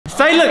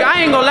Say, look,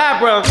 I ain't gonna lie,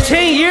 bro.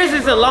 10 years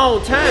is a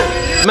long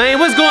time. Man,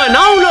 what's going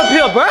on up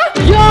here, bro?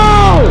 Yo!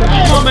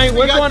 Come on, man,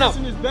 what's going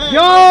on?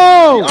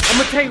 Yo! I'm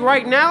gonna tell you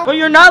right now. But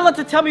you're not allowed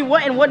to tell me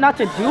what and what not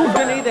to do. I'm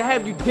gonna either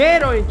have you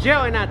dead or in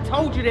jail, and I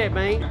told you that,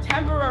 man.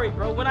 Temporary,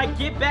 bro. When I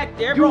get back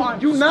there, bro,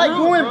 you not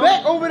going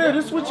back over there.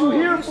 This is what you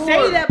here for.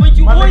 Say that, but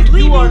you always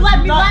leave me. You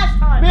left me last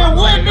time. Man,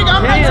 what, nigga?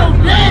 I'm not your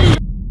daddy.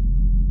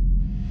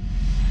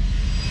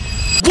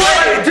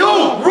 What it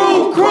do?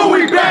 Roof Crew,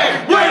 we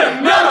back with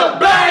another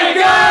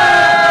banger!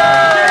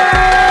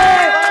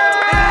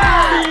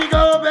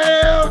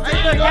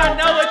 Y'all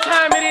know what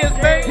time it is,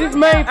 man. This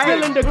man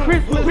feeling the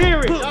Christmas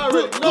spirit.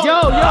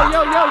 Yo,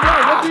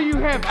 what do you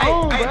have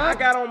on, bro? I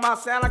got on my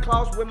Santa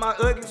Claus with my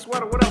ugly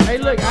sweater. What up? Hey,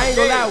 look, I ain't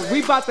gonna lie.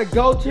 We about to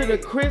go to the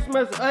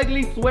Christmas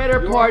ugly sweater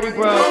party,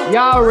 bro.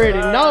 Y'all already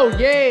know,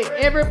 yeah.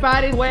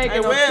 Everybody's wagging. Hey,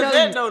 where's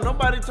that though?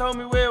 Nobody told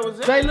me where it was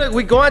at. Say, look,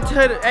 we going to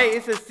the, hey,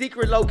 it's a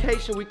secret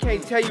location. We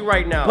can't tell you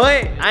right now.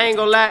 But I ain't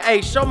gonna lie.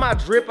 Hey, show my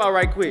drip out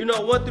right quick. You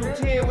know, 1 through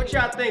 10, what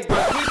y'all think,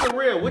 bro? Keep it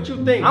real. What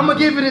you think? I'm gonna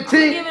give it a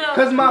 10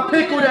 because my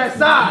pickle that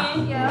side.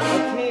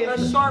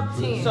 A sharp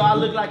 10. So I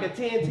look like a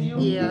 10 to you?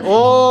 Yeah.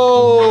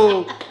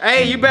 Oh,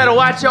 hey, you better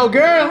watch your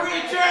girl.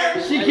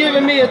 She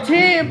giving me a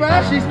 10,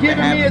 bro. She's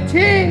giving me a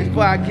 10.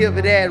 Before I give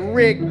her that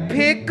Rick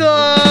Pickle.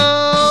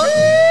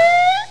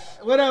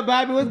 What up,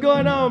 Bobby? What's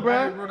going on,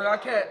 bro? Hey, brother,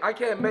 I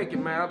can't make it,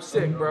 man. I'm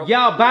sick, bro.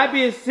 Y'all,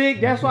 Bobby is sick.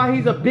 That's why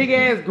he's a big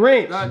ass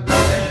Grinch.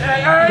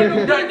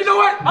 Hey, you know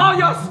what? All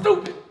y'all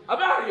stupid. I'm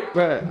out of here.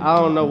 Bruh, I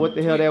don't know what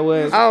the hell that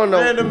was. I don't know.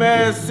 Random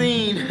ass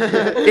scene.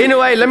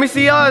 Anyway, let me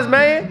see yours,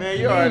 man. Man,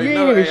 you already ain't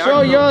know. even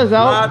show yours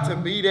out. Not to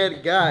be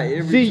that guy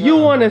every See, time. you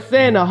want to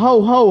send a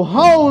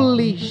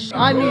holy sh!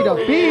 I need a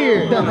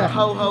beard.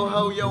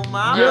 Ho, yo,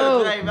 mama.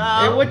 Yo,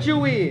 and what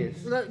you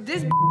is? Look,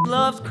 this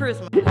loves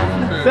Christmas.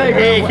 Say,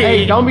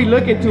 hey, don't be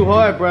looking too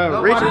hard,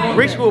 bro.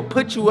 Rich will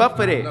put you up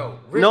for that.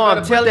 No,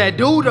 I'm telling that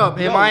dude up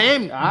in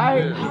Miami. All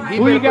right.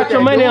 Who you got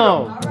your money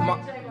on?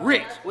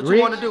 Rich, what you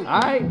want to do?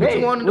 Alright, what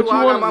you want to do?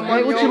 I got my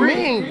money what on you Rich.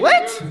 mean?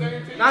 What?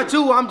 Not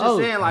you, I'm just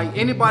saying, like,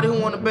 anybody who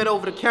want to bet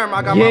over the camera,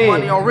 I got my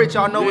money on Rich.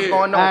 Y'all know what's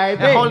going on.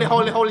 And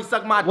holy,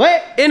 suck my...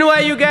 What?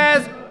 Anyway, you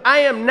guys,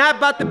 I am not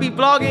about to be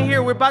vlogging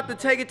here. We're about to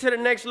take it to the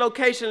next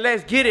location.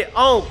 Let's get it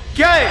on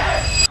game.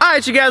 All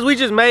right, you guys, we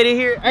just made it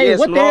here. Hey, yes,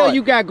 what the hell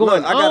you got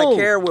going on? I got a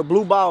carrot with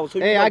blue balls.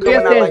 Hey, I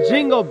guess that's like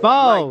jingle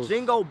balls. Like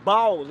jingle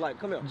balls. Like,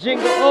 come here.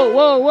 Jingle.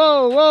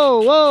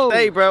 Oh, whoa.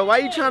 Hey, bro, why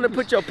you trying to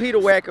put your Peter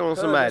whacker on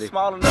somebody?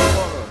 Smaller than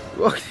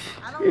I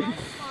don't know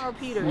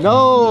Peter.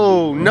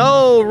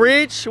 No,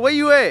 Rich. Where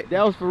you at?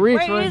 That was for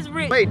Rich, Where is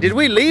Rich? Wait, did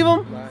we leave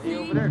him? He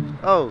over there.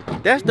 Oh,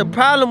 that's the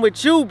problem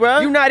with you, bro.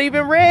 You not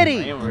even ready.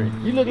 I am ready.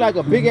 You look like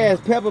a big ass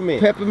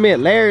peppermint.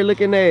 Peppermint, Larry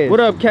looking ass. What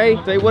up,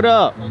 Kay? Say what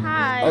up.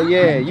 Hi. Oh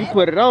yeah, you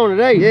put it on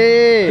today.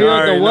 Yeah.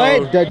 Feel the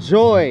what? The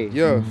joy.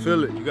 Yeah,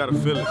 feel it. You gotta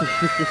feel it.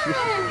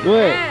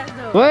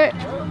 What?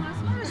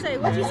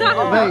 What you talking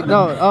about? Wait,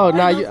 no. Oh,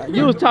 now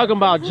you was talking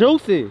about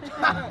Juicy.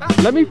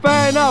 Let me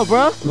find out,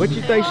 bro. What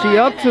you think she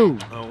up to?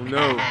 Oh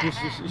no.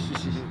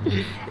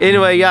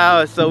 Anyway,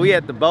 y'all, so we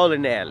at the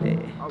bowling alley.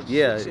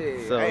 Yeah,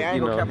 shit. so Hey,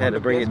 you know, cap had to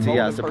on bring the it to best y'all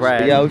bowling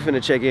surprise. person. Yeah, we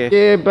finna check in.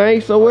 Yeah,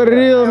 bang. So what it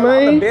is,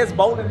 man? The best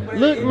bowling player.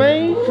 Look,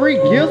 man, free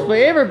gifts for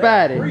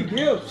everybody. Free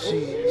gifts.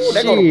 Shit.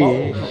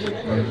 Don't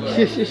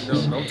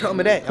tell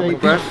me that. I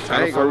ain't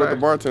gonna with the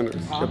bartenders.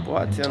 The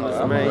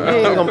bartenders, man. You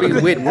ain't gonna be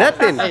with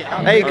nothing.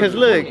 Hey, cause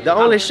look, the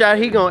only shot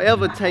he gonna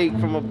ever take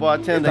from a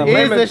bartender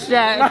is a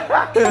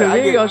shot. Cause he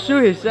ain't gonna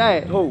shoot his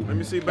shot. Who? Let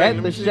me see, baby.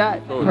 At the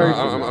shot Oh,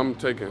 person. I'm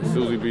taking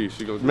Susie B.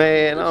 She goes.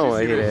 Man, I don't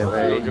wanna hear that,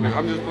 man.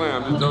 I'm just playing.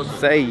 I'm just joking.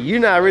 Say, you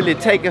not really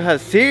taking her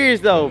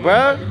serious though,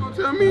 bro. You gonna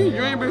tell me?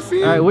 You ain't been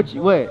seeing. All right, what?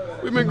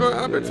 We've been going.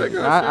 I've been taking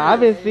her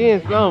I've been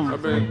seeing some.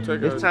 I've been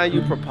taking It's time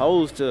you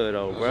propose to her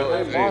though, bro.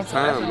 It's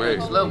time,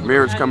 man.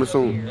 Marriage coming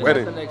soon.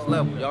 Wedding. Next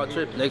level. Y'all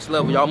tripping. Next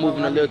level. Y'all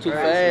moving a little too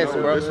fast,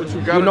 bro. That's what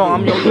you got. You know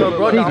I'm your little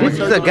brother. This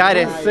is a guy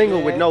that's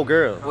single with no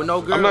girl. With no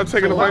girl. I'm not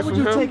taking advice from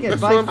him. Take That's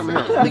advice what from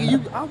I'm him?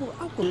 saying. I will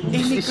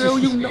any girl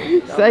you know.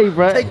 Say,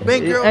 bro. Take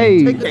big girl. Hey,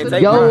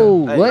 yo,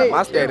 what?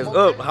 My status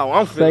up. How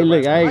I'm Say, feeling.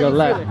 look, I ain't gonna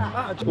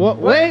lie.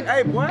 What?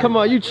 Hey, boy. Come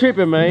on, you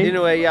tripping, man.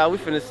 Anyway, y'all, we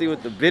finna see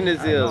what the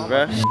business is,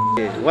 bro.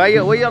 Where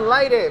your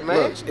light at, man?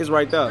 Look, it's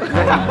right there. Put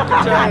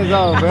your hands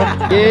on, bro.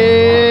 Y'all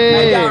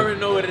Yeah. already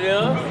know what it is.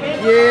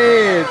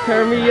 Yeah,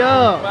 turn me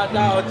up. My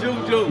dog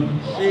Juju.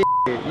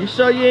 You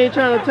sure you ain't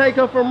trying to take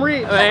her from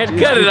Rich? Man,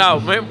 cut it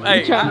out, man. You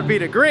Hey, trying to be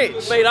the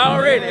Grinch? made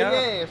already, huh?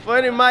 Yeah,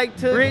 funny Mike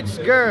to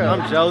Rich girl.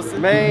 I'm Joseph.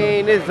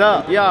 Man, it's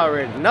up. Y'all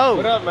already know.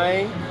 What up,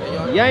 man?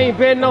 Y'all ain't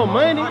betting no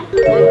money.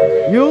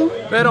 You?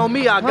 Bet on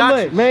me, I How got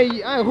much? you. Man,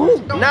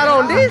 who? Not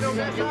on this?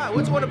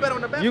 Which one to bet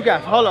on the back? You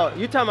got, hold on.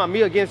 You talking about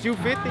me against you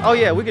 50? Oh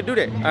yeah, we could do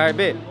that. All right,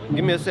 bet.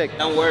 Give me a second.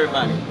 Don't worry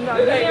about it.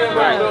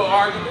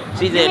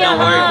 She said, don't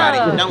worry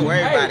about it. Don't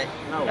worry about it.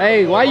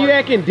 Hey, why you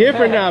acting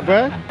different now,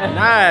 bruh?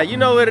 Nah, you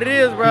know what it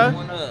is, bruh.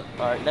 enough.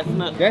 All right, that's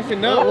enough. That's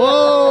enough.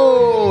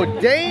 Whoa,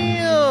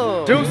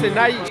 damn. Juicy,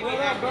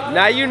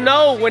 now you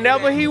know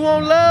whenever he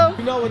want love,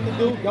 you know what to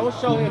do. Don't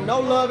show him no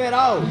love at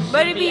all.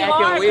 But it be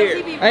hard because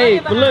he be Hey,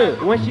 running but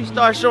look, when she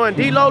starts showing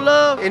D-Lo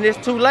love and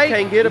it's too late,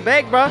 can't get her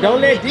back, bro.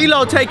 Don't let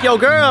D-Lo take your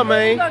girl, He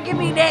man. gonna give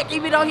me neck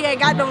even though he ain't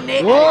got no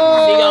neck.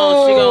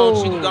 Whoa.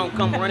 She gonna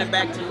come running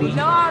back to me.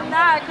 No, I'm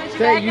not, cause you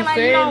Say acting you like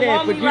you saying don't that,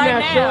 want but me you're right not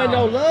now. showing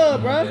no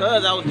love, bro.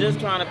 Because I was just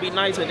trying to be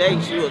nice today.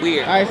 She was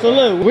weird. All right, so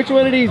look, which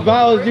one of these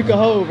balls you can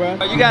hold, bro?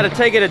 You gotta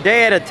take it a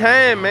day at a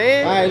time,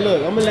 man. All right,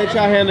 look, I'm gonna let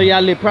y'all handle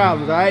y'all little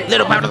problems, all right?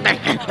 Little problem.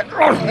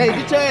 Hey,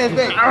 get your ass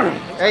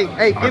back.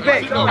 Hey, get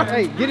back.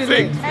 Hey, get his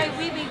ass. Hey,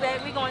 we be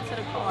back. We going to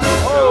the car.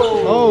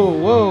 Oh,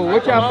 whoa,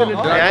 what y'all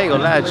finna do? Hey, I ain't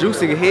gonna lie,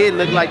 Juicy head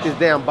look like this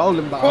damn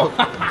bowling ball.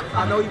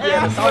 I know you be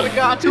I swear to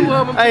God, two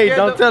of them Hey,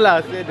 together. don't tell her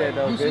I said that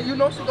though, You bitch.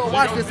 know she gonna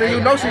watch this and you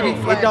know she be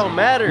It flat. don't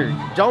matter.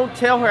 Don't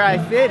tell her I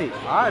said it.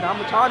 Alright, I'm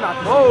gonna try not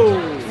to.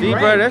 Whoa. See,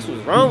 bro, that's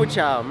what's wrong with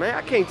y'all, man.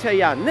 I can't tell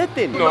y'all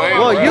nothing. No, I ain't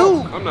Well, a you.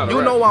 rapper. I'm not a You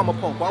rapper. know I'm a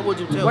punk. Why would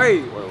you tell me?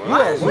 Wait,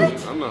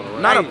 What? I'm not a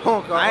rapper. Not a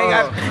punk. I ain't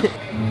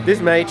got. This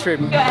man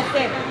tripping.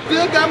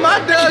 Still got my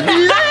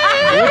Dougie.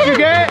 What you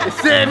got?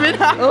 7.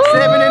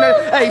 7 in the.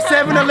 Hey,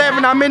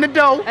 7-11. I'm in the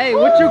dough. Hey,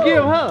 what you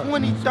give her?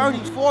 20, 30,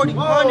 40,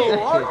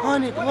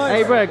 100 plus.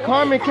 Hey, bro,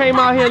 Carmen came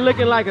out here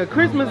looking like a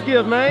Christmas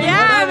gift, man. Yeah,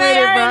 What up man, with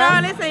it, I bro?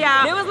 already know. Listen,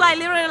 y'all. It was like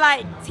literally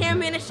like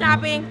 10-minute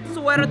shopping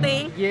sweater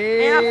thing. Yeah.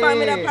 And I found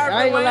me the perfect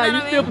I ain't gonna one, lie, you know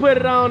you what I still mean? put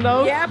it on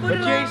though. Yeah, I put but it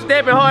you ain't on.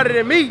 stepping harder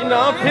than me. You know,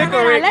 I'm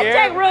pickle Rick. Let's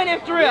Jack run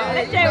this drill.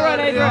 Let's Jack run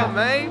this drill.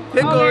 man.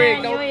 Pickle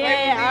Rick. Don't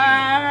Yeah,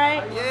 all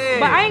right. Yeah.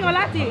 But I ain't gonna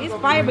lie to you, it's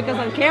fire because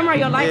on camera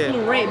your lights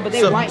look red, but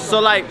they white. So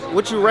like,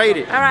 what you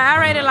rated? All right, I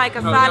rated like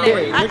a solid.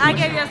 yeah. I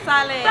gave you a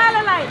solid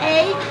like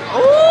 8.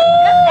 Ooh.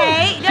 Just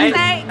 8. Just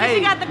 8. Cause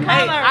you got the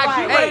color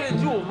I right.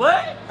 rated you a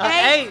what?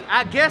 Hey,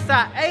 I guess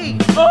I ate.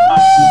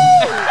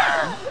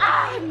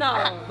 No.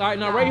 All right,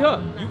 now rate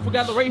her. You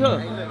forgot to rate her.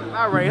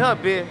 I rate her,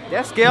 bitch.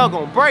 That scale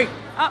gonna break.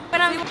 But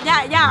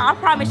yeah, I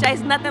promise you,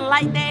 it's nothing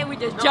like that. We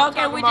just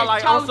joking. We just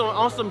like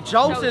on some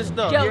jokes and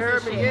stuff. Jokes You heard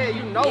and me? shit. Yeah,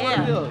 you know what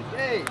it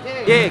Yeah.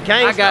 is. Yeah,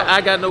 gangsta.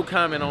 I got no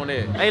comment on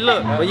that. Hey,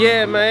 look, but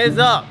yeah, man, it's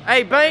up.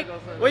 Hey, Bank,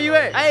 where you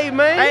at? Hey,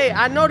 man. Hey,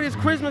 I know this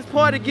Christmas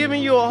party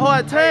giving you a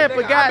hard time,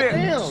 but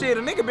goddamn. Shit,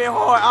 a nigga been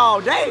hard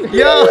all day.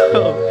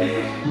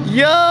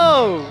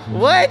 Yo,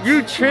 what?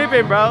 You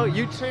tripping, bro?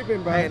 You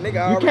tripping, bro? Hey, nigga, you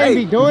all can't right.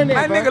 be doing that,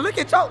 Hey, bro. nigga, look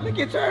at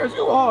yours.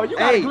 You hard. You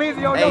got a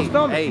glizzy on your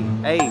stomach.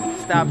 Hey,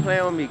 stop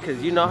playing with me,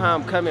 cause you know how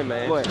I'm coming,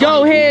 man. What?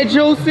 Go ahead,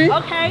 Juicy.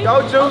 Okay.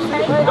 Go, Juicy.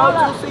 Okay, Go, hold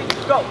up. Juicy.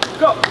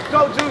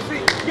 Go, Juicy.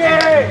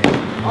 Yeah.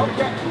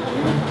 Okay.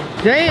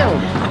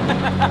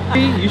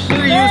 Damn. You should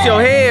have used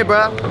your head,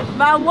 bro.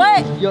 My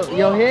what?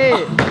 Your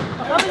head.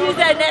 I'm gonna use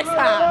that next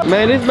time.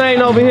 Man, this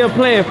man over here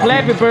playing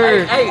Flappy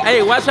Bird.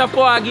 Hey, watch how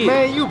far I get.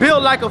 Man, you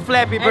built like a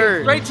Flappy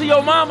Bird. Straight to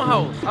your mama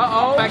house.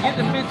 Uh-oh. If I get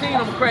to 15,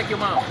 I'm gonna crack your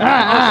mama.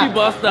 She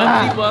bust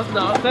up. She bust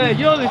up. Son,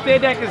 you only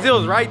said that because it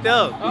was right there.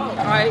 Oh, all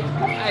right.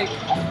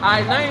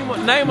 Hey,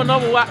 name a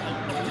number.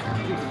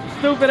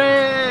 Stupid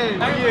ass.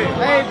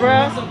 Hey,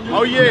 bro.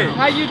 Oh yeah.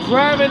 How you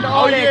driving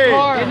all that yeah.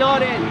 car and all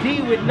that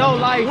D with no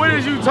license? What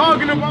is you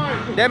talking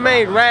about? That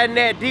man riding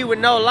that D with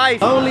no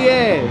license. Only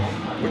ass.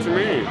 What you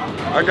mean?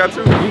 I got two.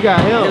 You got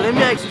Hey, him. let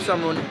me ask you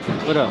something.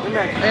 What up?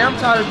 Hey, I'm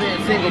tired of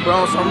being single,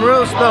 bro. Some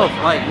real stuff,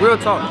 like real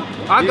talk.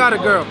 I got a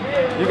girl.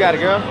 You got a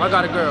girl? I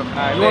got a girl.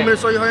 right, You want me bet.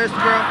 to show you her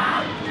Instagram?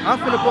 I'm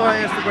finna put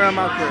her Instagram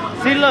out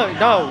there. See, look,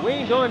 no, we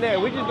ain't doing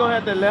that. We just gonna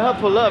have to let her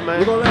pull up,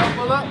 man. You gonna let her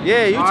pull up?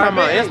 Yeah, you All talking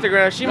right, about bet.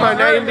 Instagram. She might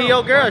not even be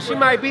your girl. She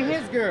might be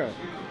his girl.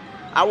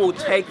 I will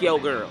take your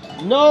girl.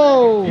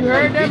 No. You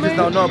heard that, You man? just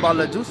don't know about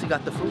Lil Juicy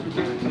got the food.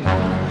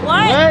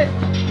 What? What?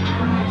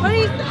 What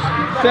is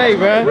Say,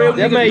 bro. Real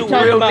That niggas man do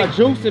talking real about niggas.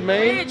 Juicy,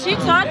 man. She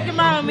talking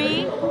about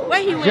me.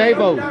 Where he went?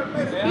 J-Bo.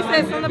 He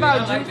said something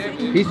about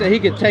Juicy. He said he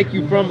could take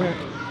you from her.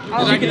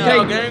 Oh, She I could get take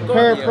y'all gang go?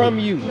 her Yeah. from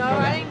you. No,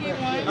 I didn't get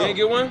one. You didn't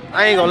get one?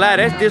 I ain't gonna lie,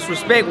 that's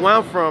disrespect where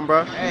I'm from,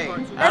 bro. Hey, I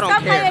Let's don't go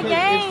play care. a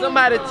game. If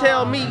somebody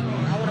tell me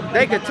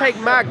they could take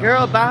my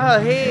girl by her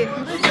head,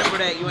 Remember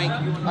that you ain't.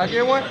 I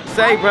get one?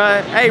 say,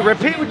 bro. Hey,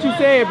 repeat what you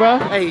said, bro.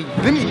 Hey,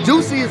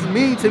 Juicy is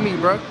mean to me,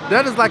 bro.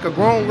 That is like a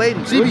grown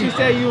lady. She What be. you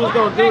say you was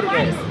gonna do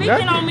Why today? you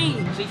speaking on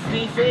me?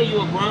 She said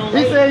you a grown He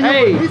lady. said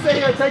Hey. he said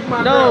he'll take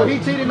my No. girl. He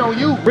cheated on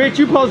you. Rich,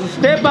 you supposed to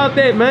step out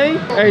that, man.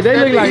 Hey, they That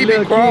look nigga, like he be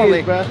little crawling.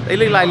 kids, bro. They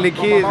look like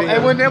little kids. in And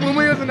here. when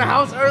we was in the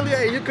house earlier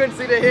and you couldn't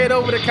see the head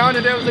over the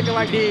counter, they was looking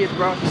like kids,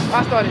 bro.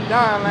 I started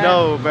dying, like.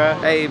 No, bro.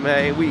 Hey,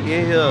 man, we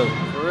in here.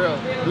 For real.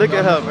 Look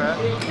at her, bro.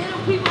 Little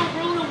people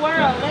rule the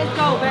world. Let's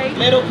go, baby.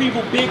 Little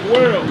people, big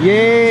world.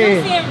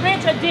 Yeah. Juicy and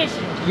Rich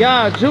edition.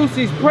 Y'all,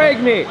 Juicy's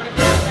pregnant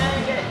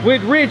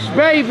with Rich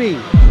baby.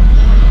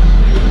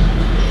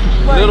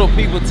 Little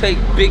people take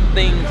big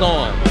things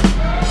on.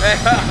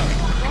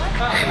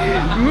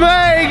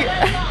 Meg,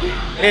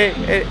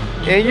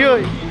 and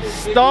you're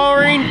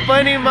starring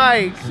Funny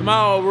Mike.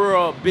 Small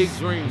world, big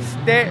dreams.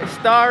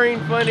 Starring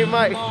Funny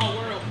Mike. Small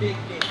world, big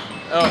things.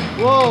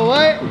 Whoa,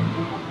 what?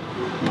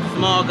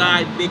 Small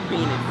guy, big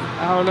penis.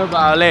 I don't know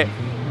about all that.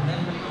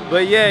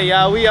 But yeah,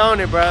 y'all, we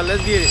on it, bro.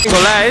 Let's get it.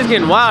 It's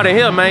getting wild in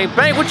here, man.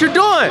 Bank, what you doing?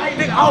 What?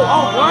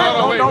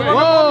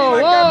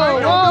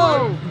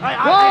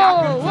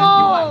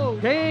 Whoa.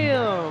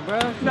 Damn, bro.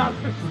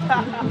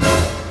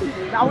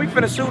 Now we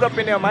finna shoot up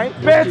in there, man.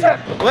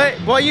 Wait,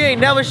 boy, you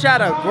ain't never shot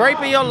a grape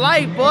in your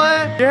life,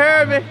 boy. You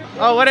heard me?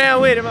 Oh, what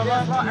down with it, my boy?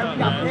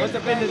 What's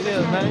the business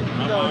is, man?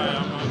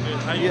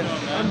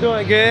 I'm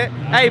doing good.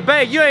 Hey,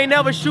 babe, you ain't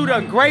never shoot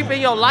a grape in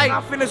your life.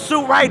 I'm finna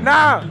shoot right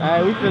now. All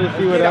right, we finna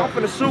see what I'm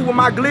finna shoot with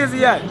my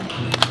glizzy at.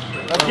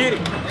 Let's get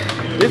it.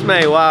 This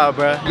man wild,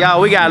 bro. Y'all,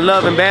 we got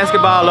love and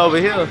basketball over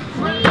here.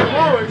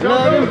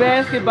 Love and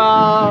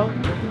basketball.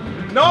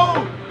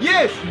 No.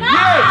 Yes. No.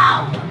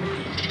 Yes.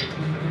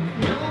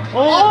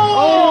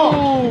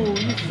 Oh,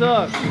 you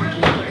suck.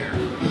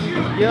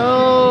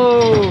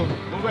 Yo.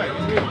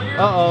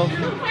 Uh-oh. You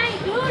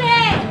can't do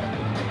that.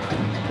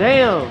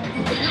 Damn.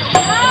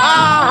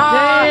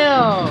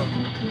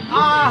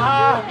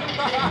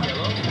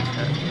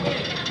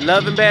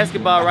 Love and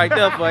basketball right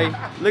there for you.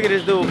 Look at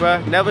this dude,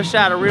 bro. Never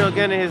shot a real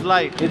gun in his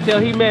life until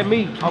he met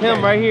me. Okay.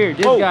 Him right here,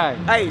 this guy.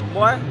 Hey,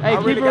 boy. Hey,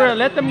 keep it real.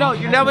 Let them know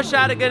you never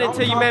shot a gun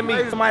until you met me.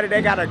 Somebody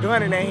that got a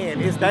gun in their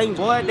hand. It's dangerous.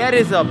 Boy, that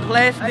is a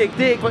plastic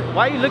dick.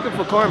 Why you looking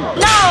for karma?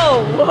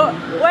 No.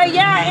 Well,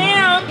 yeah, I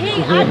am.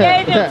 I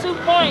gave him 2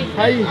 points.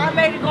 How you? I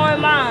made it go in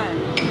mine.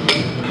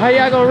 How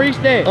y'all gonna reach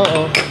that?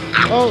 Oh.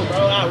 Bro,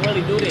 I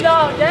really do this.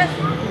 No,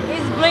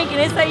 it's blinking.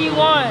 It say you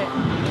won.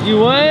 You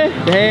won?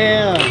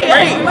 Damn.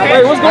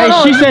 Wait, what's going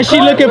on? She said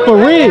she looking for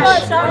rich.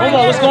 Hold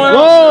on, what's going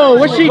on? Whoa,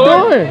 what's she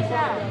doing?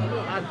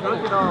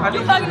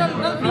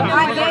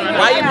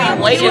 Why you be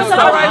waiting so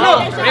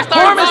long?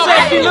 Norman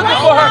said she looking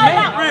for her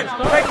man.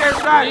 Take that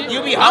shot. You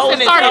be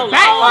holding it so long. All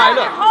right,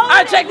 look.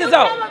 Alright, check this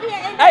out.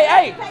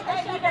 Hey,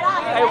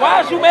 why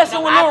is you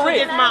messing with Lil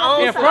Rich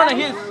in front of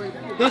his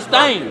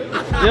thing?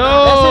 Yo.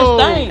 That's his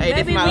thing.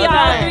 Maybe we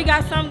all three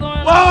got something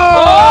going on.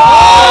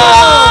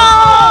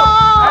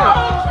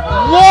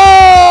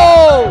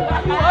 Whoa!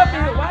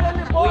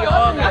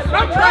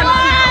 I'm trying to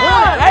see.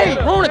 Hey,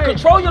 Runa,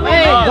 control your little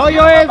hands. Throw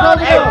your hands over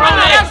there.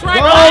 That's right.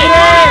 Go over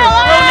there.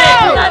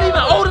 You're not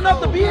even old enough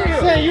to be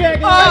here. You ain't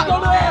Go gonna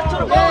little ass to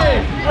the ball.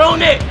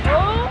 Runik.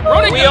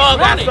 We all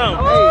got some.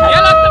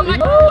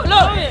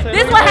 Look,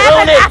 this what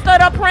happened after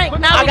the prank.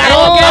 Now I we got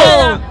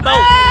gotta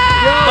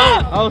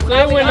Oh, so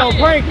it went no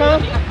prank, huh?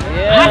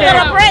 after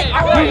the prank. You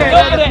had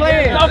other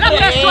plans.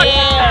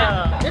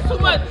 It's too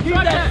much. Keep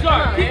that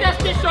short. Keep that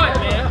shit short,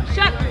 man.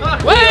 Shut up.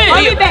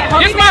 Homie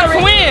Barrage.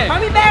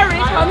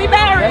 Homie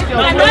Barrage.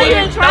 I know you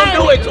ain't trying.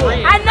 Don't do it to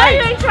him. I know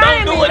you ain't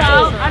trying me,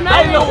 dog. I know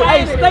you ain't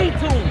Hey, trying me. stay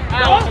tuned.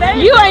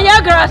 You and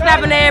your girl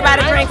snapping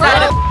everybody drinks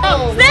out of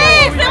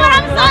See what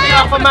I'm saying?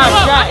 Off of my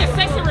shot.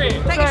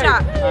 Take a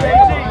shot.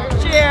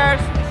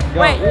 Cheers.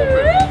 Wait.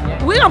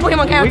 We gonna put him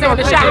on camera taking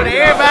the shot. Take it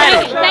to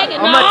everybody. Take it.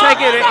 I'm gonna take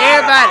it to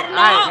everybody.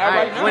 All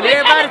right. When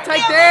everybody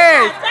take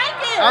theirs,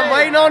 I'm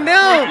waiting on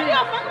them.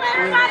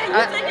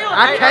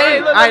 I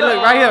can't. All right,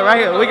 look, right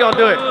here. We gonna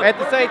do it at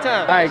the same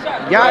time. All right,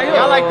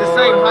 y'all like the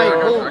same height.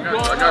 Cool.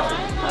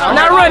 I'm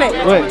not running.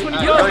 What?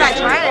 You was like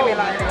trying me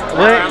like that.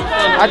 What?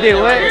 I did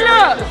what?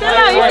 Look,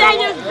 you said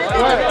you.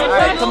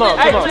 Come on.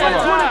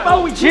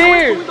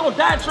 Cheers. We gonna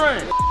die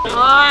trying.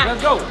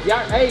 Let's go.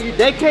 Hey,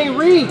 they can't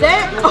read.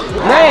 That?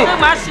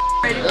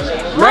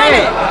 Man,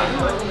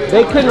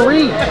 they couldn't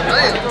read.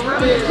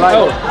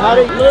 Like, how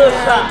they? Little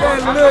shot.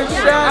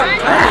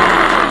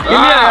 Give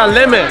me a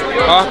lemon.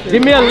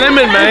 Give me a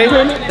lemon,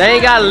 man. They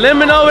ain't got a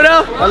lemon over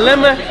there? A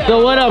lemon?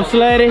 So what up,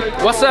 Slatty?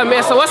 What's up,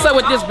 man? So what's up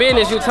with this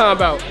business you talking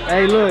about?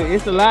 Hey, look,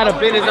 it's a lot of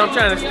business I'm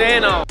trying to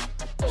stand on.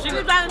 She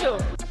was talking to.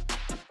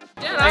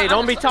 Hey,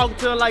 don't be talking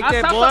to her like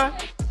that, boy.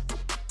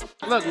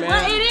 Look, man.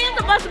 Well, it is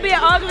supposed to be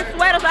an ugly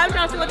sweater, so I'm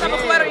trying to see what type of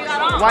sweater you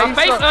got on. Why My you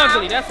face so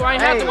ugly. That's why I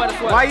ain't have to wear the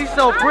sweater. Why you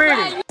so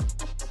pretty?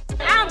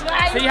 I'm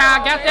glad. See how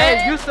I got that?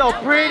 Hey, you so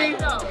pretty.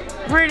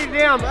 Pretty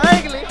damn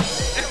ugly.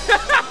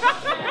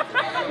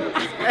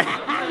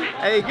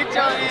 Hey, get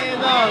your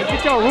hands on.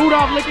 Get your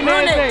Rudolph looking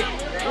ass thing.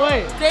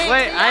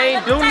 Wait, I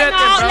ain't do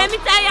nothing, bro. Let me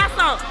tell y'all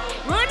something.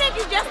 Runik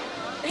is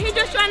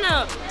just trying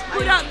to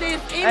put up this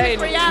image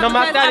for y'all. No me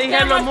está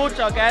diciendo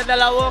mucho, cállate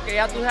la boca,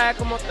 ya tú sabes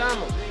cómo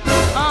estamos.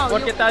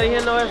 ¿Por qué está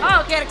diciendo eso?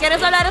 Oh,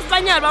 ¿quieres hablar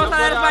español? Vamos a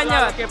hablar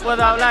español. ¿Qué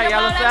puedo hablar?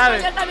 Ya lo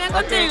sabes.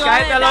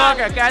 Cállate la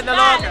boca, cállate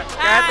la boca,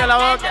 cállate la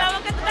boca.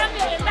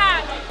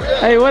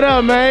 Hey, what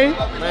up, man?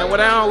 Man, what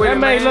down with That it,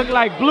 man man? look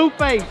like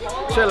Blueface.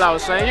 Chill out,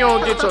 son. You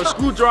don't get your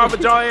screwdriver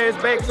jaw ass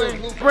back, son.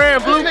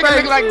 Brand This nigga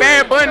look like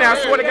Bad Bunny, I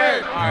swear to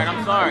God. Alright,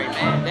 I'm sorry,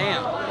 man.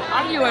 Damn.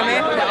 Arguing,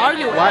 man. They're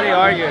arguing. Why they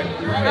arguing?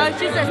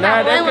 She said,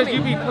 Nah, stop that's playing with because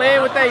you me. be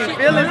playing with their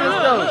feelings and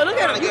stuff. Look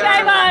at him. You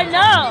gave her a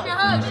no.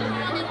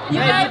 You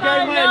Hey, gave you gave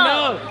her me a a no.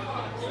 no.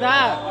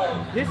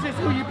 Stop. This is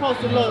who you supposed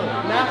to love.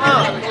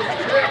 Nah,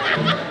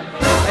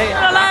 Hey, You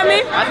don't love me?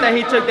 I think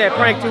he took that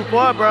prank too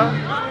far, bro.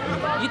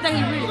 You think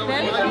he really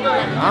Spanish?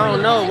 I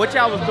don't know what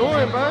y'all was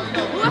doing, bro.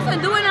 He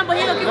wasn't doing that, but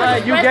he don't keep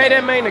Bruh, you gave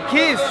that man a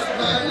kiss.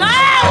 No!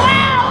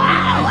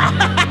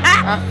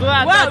 I swear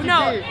I Whoa, thought you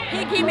no. did.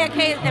 He gave me a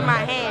kiss in my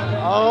hand.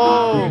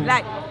 Oh.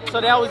 Like, So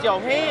that was your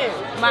hand.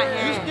 My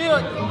hand.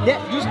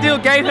 You still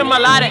gave him a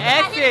lot of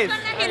access.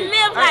 He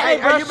lives like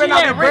Hey, bro, you better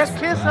not be pressing.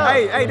 Kiss her.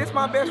 Hey, this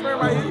my best friend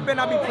right here. You better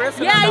not be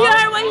pressing. Yeah, you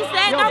heard what he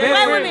said. Don't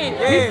play with me.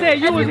 Yeah. He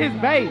said you was his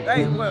babe.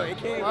 Hey, well, it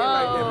can't get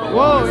like that. Bro.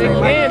 Whoa, it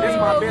can. This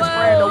my best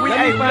friend. Though. We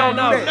don't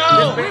know.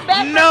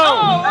 No.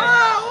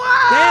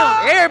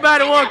 Damn,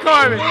 everybody want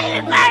Carmen.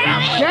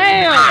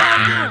 Damn.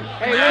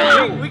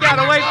 Hey, we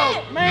gotta wait.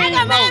 Man,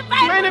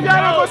 if y'all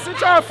don't go sit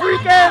y'all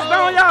freak ass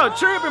down, y'all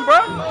tripping, bro.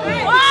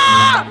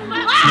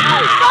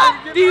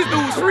 These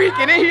dudes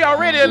freaking, and he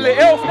already a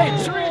little elf. They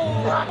tripping.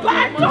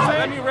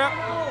 Let me rap.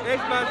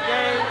 Xbox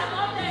game.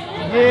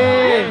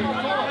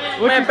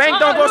 Yeah. Man, Bank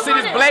don't go see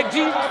this black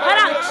G. Hold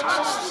on.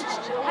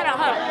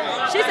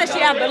 She said she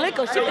have the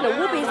liquor. She finna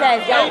whoop his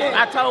ass, yo.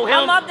 I told him,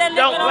 I'm up there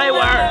don't play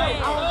with her.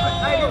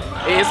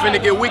 Hey, it's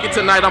finna get wicked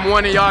tonight. I'm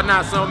warning y'all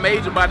now. Something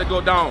major about to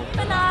go down.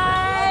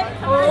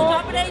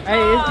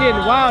 Hey, it's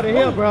getting wild in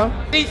here, bro.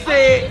 He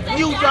said,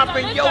 you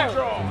dropping your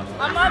drawers.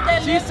 I'm up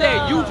there. She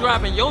said you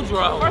dropping your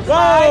drawers.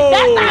 Whoa!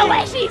 That's not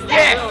what she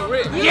said.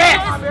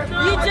 Yes!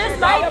 You just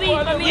might be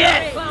for me.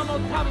 Yes!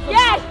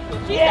 Yes!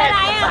 She said I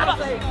am.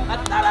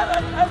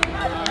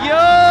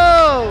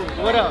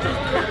 Yo! What up?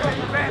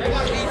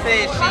 She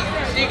said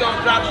she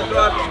gonna drop the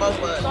drawers for both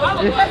of us.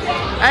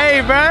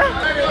 Hey, bro.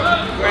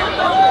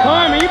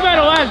 Carmen, you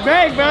better watch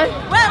back, bro.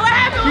 What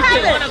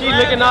happened? She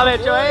looking all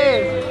at your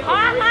ass.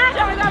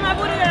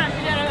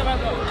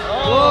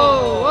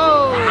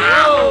 Whoa.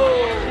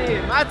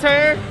 Shit, my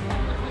turn.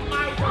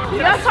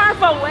 Your turn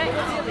for what?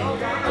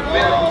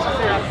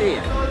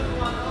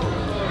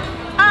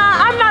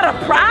 I'm not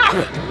a prop.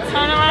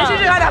 Turn around. She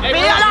just got a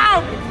bill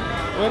out.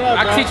 What up,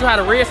 I can bro? teach you how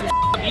to read some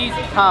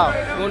easy. How?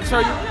 You want to show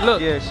you?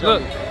 Look. Yeah, show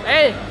Look. me.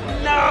 Hey.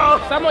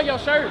 No. Some on your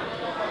shirt.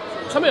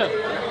 Come here.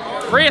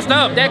 Rest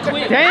up that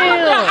quick.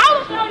 Damn. I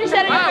was throwing this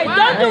shit in your face.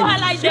 Don't do her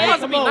like that.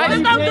 supposed to be nice.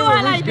 Just don't do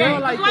her like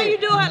that. Like Why you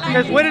do her like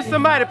Because that? what if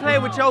somebody play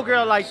with your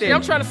girl like that? See,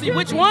 I'm trying to see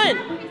which one.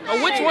 Or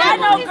which one. I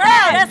know,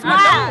 girl. That's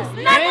mine.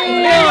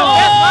 Live your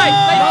best life.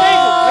 Stay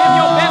single. Live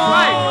your best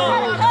life.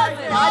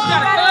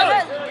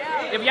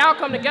 If y'all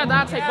come together,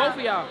 I'll take both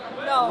of y'all.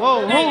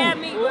 Whoa, You can't have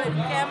me, but you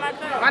can't have my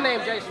girl. My name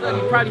Jay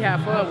Slutty. You probably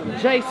have fun with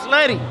me. Jay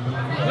Slutty.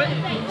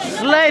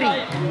 Slutty.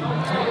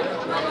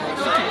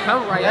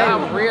 Come right now.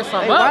 I'm real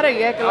something Hey, why up.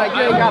 they acting like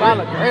you ain't got all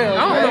the girls?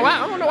 I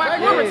don't know why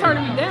Corman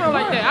turning me down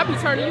like that. I be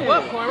turning you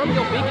up, Corman. I'm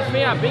your biggest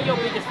fan. I've been your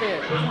biggest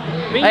fan.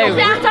 Hey,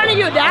 See, I'm turning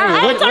you down. I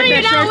ain't what turning you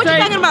that down. shirt What you say?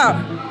 talking about?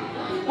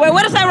 Wait,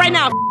 what is that right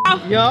now?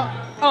 Yup.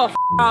 Oh,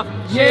 off.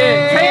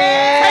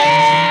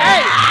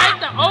 Hey, take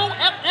the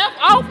OFF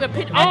off and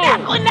put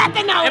on. Put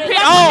nothing on it. And pick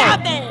Don't on.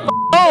 put nothing.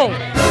 On.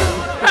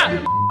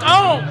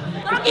 On.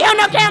 Don't give him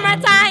no camera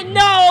time.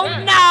 No.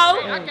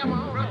 I got my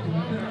own.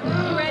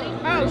 You ready?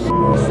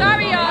 Oh,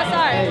 sorry, y'all.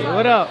 Sorry. Hey,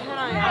 what up?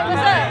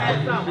 What's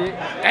up?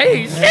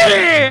 Hey,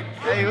 shit.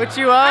 Hey, what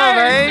you on,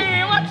 man?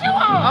 Shit, what you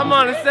on? I'm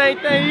on the same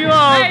thing you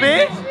on,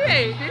 bitch.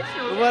 Hey,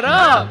 bitch. What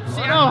up?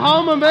 What up,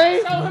 homer,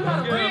 man? Show him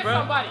how to read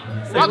somebody.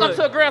 Walk up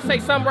to a girl, say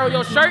something on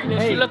your shirt,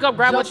 and she look up,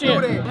 grab her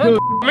chin. Dude,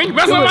 Me,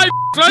 mess with my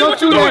son. Jump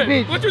What you through that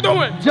doing? bitch. What you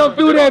doing? jump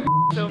through that.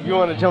 You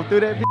want to jump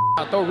through that?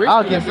 I'll throw Rick.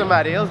 I'll get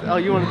somebody else. Oh,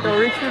 you want to throw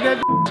Rick through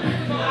that?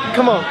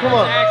 Come on.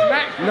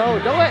 No,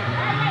 don't it.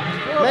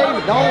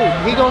 Maybe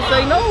don't. He gonna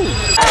say no.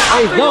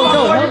 Hey, go.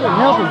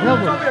 Help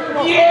him.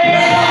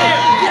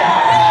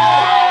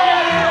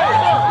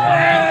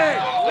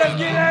 Let's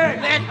get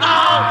it. Let's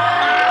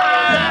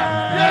go.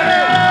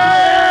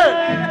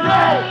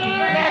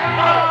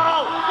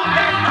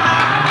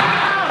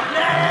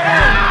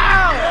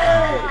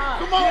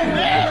 Come on,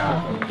 man.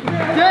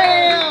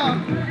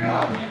 Damn.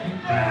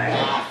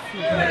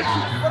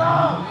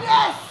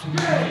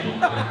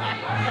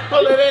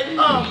 Pull it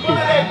up. Pull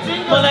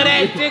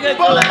that jingle.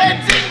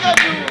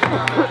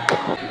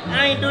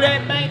 I ain't do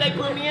that thing. They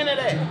put me into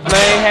that.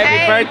 Man, happy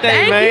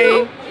birthday,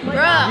 man. Bruh,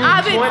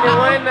 I've been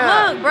 21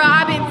 now. look, bro.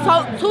 I've been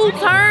too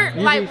turned.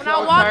 You Like be when so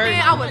I walked turned.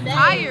 in, I was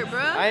tired,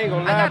 bruh. I ain't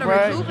gonna lie, gotta bro.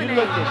 You rejuvenate.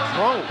 looking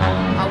drunk.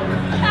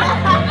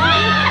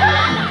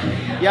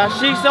 Y'all,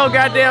 she so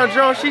goddamn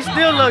drunk. She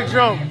still look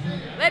drunk.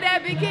 Let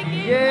that be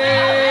kicking.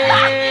 Yeah.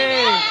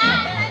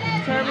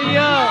 Turn me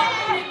up.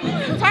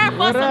 Turn for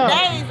What some up?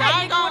 days.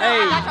 I ain't gonna.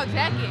 Hey. I got your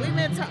jacket. We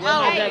been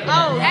Hey, hey,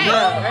 oh, hey.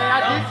 Yeah. Hey, I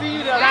did see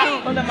you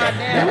though. Under my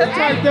damn. That's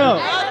turned up.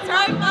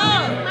 Turn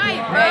up.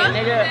 Night, bruh.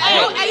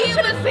 Hey, you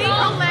should have seen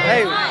him last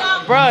Hey,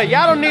 night. bro,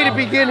 y'all don't need to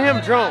be getting him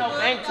drunk.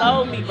 Ain't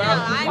told me, bro.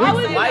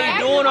 Why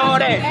you doing all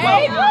that?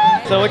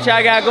 So what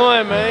y'all got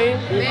going, man?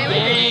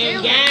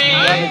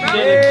 Hey,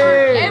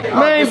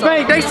 Man,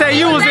 Bank, they say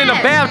you was in the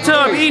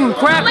bathtub eating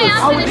crackers.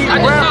 I was eating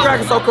graham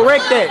crackers, so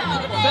correct that.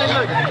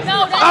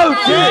 Oh,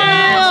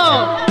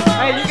 damn!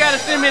 Hey, you gotta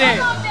send me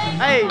that.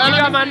 Hey, you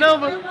got my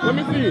number? Let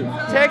me see it.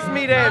 Text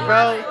me that,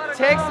 bro.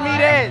 Text me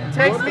that.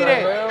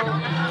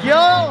 Yo,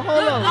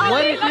 hold on.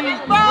 What is he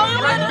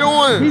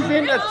Doing? He's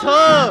in the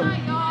tub.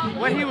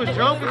 When he was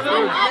drunk or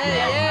something?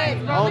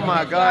 Oh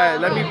my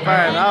God, let me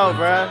find out,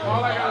 bro.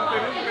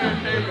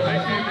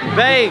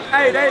 Babe,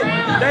 Hey,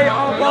 they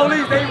on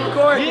police, they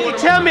recording. you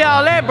tell me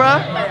all that, bro.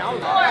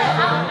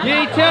 You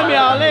ain't tell me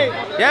all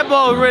that. That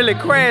boy really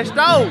crashed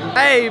out.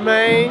 Hey,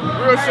 man.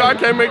 Real shit, I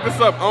can't make this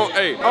up.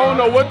 Hey, I don't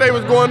know what they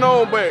was going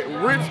on, but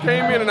Rich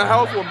came in the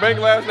house with Bank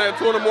last night at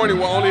 2 in the morning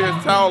with only his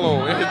towel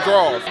on and his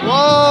drawers.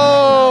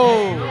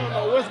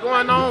 Whoa. What's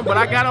going on? But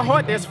I got a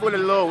heart that's full of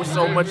love with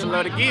so much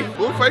love to give.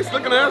 Blue face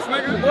looking ass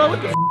nigga.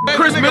 What the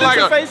Chris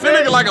Middleton face. That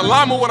nigga like a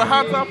llama with a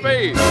hot top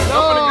fade.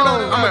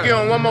 I'm gonna give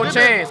him one more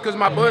chance because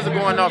my buzzer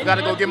going off.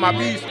 Gotta go get my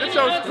piece. Get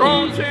your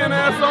strong chin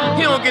ass on.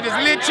 He don't get his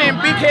little chin,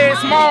 big head,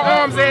 small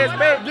arms ass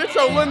back. Get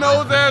your little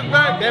nose ass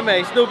back. That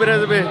man stupid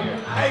as a bitch.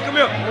 Hey, come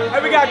here.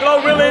 Hey, we got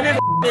Glorilla in this.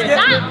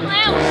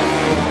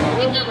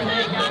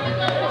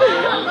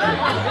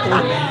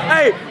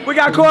 Hey, we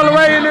got Coil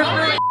Ray in this.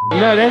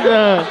 No,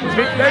 that's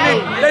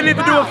They need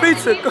to do a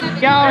feature.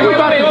 y'all, he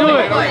about to do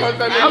it.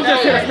 I'm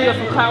just here to steal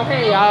some clout.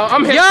 Hey, y'all.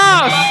 I'm here.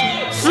 Y'all,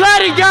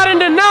 Slutty got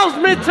an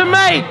announcement to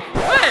make.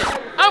 What?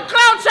 I'm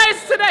clout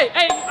chasing today.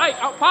 Hey,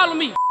 follow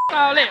me.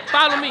 All that.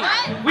 Follow me.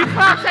 We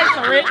clout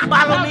chasing, Rick.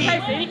 Follow me.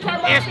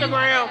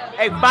 Instagram.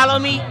 Hey, follow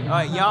me.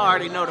 Y'all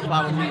already know to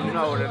follow me. You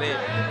know what it is.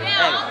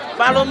 Hey,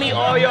 follow me,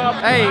 all y'all.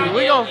 Hey,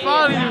 we gonna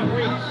follow you.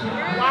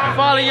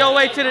 Follow your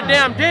way to the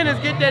damn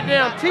dentist, get that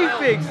damn teeth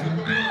fixed.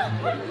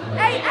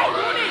 Hey,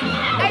 Rooney.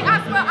 Hey,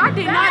 I swear, I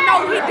did not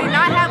know he did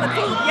not have a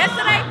tooth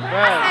yesterday.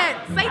 I said,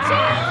 say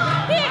cheese.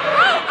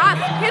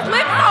 His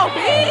lips so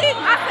big.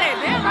 I said,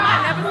 damn,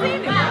 I never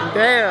seen it.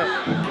 Damn.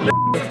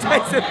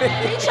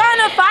 He trying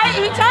to fight.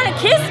 He trying to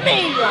kiss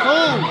me.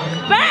 Who?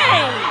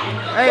 Bang.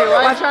 Hey,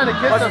 why you trying to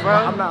kiss her, bro?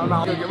 I'm not.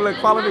 Look,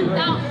 follow me.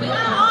 Right?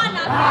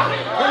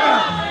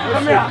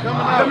 Come here.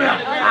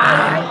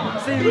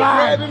 She's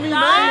mine.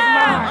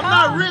 I'm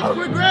not rich,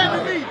 quit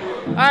grabbing me.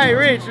 Hey,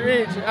 Rich.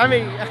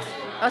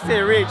 I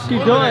said Rich. You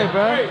doing,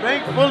 bro?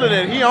 Bank full of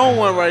that. He on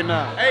one right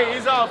now. Hey,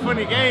 it's all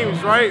funny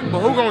games, right? But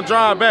who gonna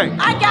drive back?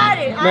 I got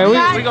it. Man, we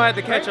gonna have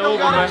to catch an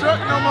Uber, man. Truck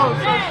no more.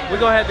 We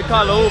gonna have to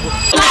call an Uber.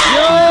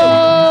 Yo!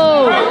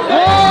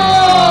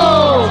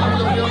 Whoa!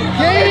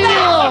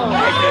 Damn!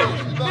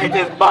 They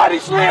just body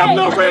slammed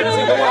the Rich.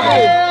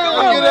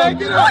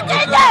 Get up.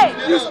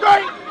 You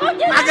straight?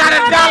 I got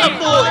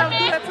 $1 for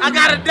it. I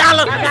got $1.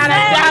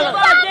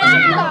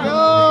 Yo!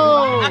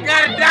 I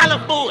got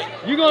 $1 for it.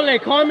 You gonna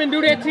let Carmen do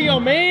that to your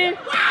man?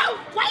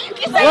 Why you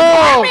keep saying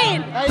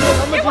Carmen? Hey, look,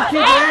 I'm gonna just keep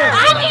it real.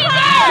 I did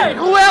it.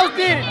 Who else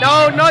did it?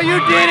 No, you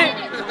did it.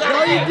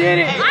 No, you did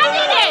it. I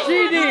did it.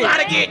 She did.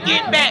 Gotta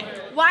get back.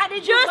 Why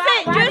did you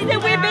say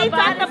we been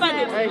talking about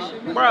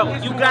this? Bro,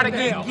 you gotta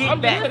get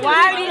back.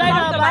 Why we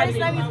talking about this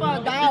for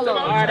 $1?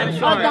 Alright, I'm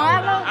sorry. $1?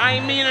 I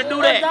ain't mean to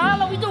do that.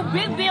 $1? We do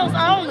big bills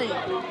only.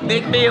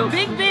 Big bills.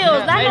 Big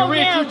bills. Not Hey, no Rich,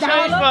 you damn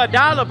changed dollar.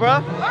 for $1, bro.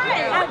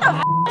 Right. What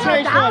the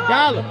Change for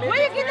 $1.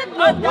 Where you get the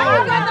 $1? Where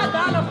you got the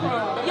 $1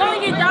 from? You only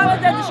get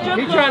dollars at the strip club.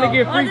 He trying to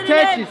get free Other than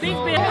that, touches. big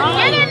bill.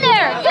 Get in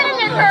there,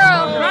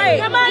 girl.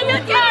 Right. Come on, you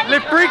can.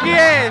 Lift freaky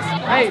ass.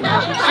 Hey,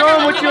 show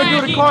him what you'll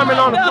do to Carmen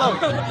on the floor.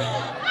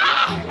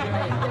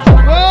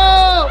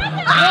 Whoa!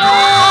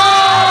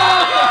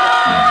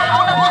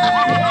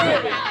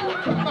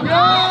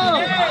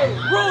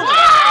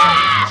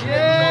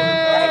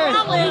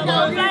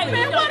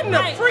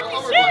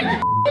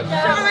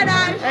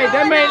 Hey,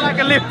 that made like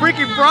a little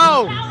freaky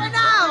bro.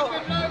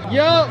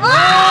 Yo.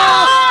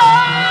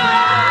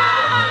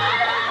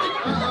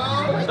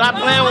 Stop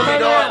playing with me,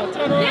 dog.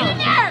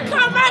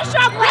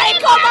 Commercial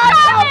break.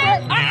 Commercial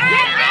break.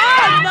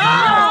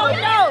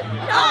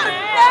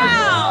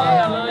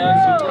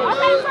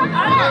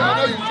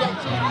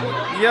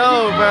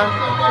 Yo, bro.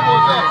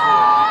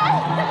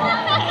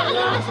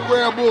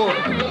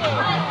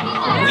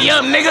 We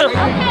up, nigga.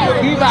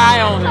 Keep an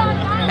eye on him.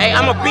 Hey,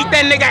 I'ma beat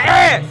that nigga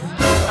ass.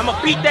 I'ma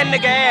beat that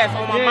nigga ass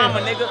on my mama,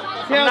 nigga.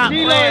 I'm Tell not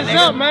D-Lo playing, it's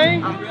nigga. up,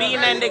 man. I'm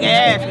beating that nigga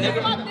ass,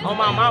 nigga. On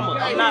my mama.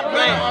 I'm not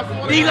playing.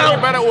 D-Lo,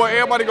 Better or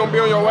everybody gonna be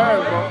on your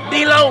ass, bro.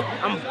 D-Lo,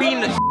 I'm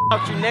beating the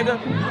out you, nigga.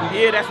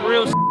 Yeah, that's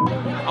real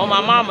on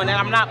my mama, nigga.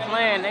 I'm not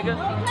playing, nigga.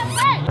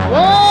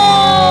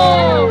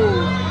 Whoa!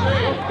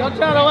 Don't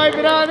try to wipe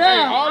it out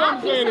now. All I'm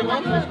saying is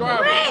I'm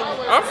subscribing.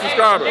 I'm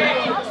subscribing.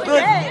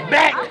 Good.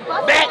 Back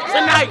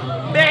tonight.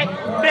 Back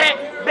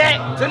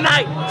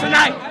tonight.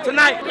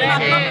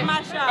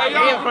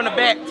 In from the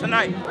back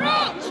tonight. You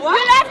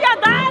left your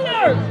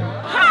 $1.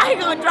 How he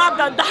gonna drop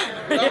the $1? I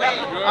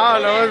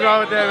don't know what's wrong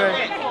with that, man.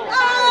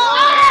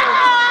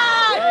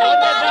 What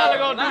that $1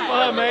 gonna do for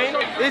her, man?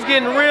 It's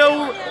getting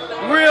real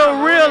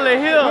in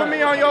here. Put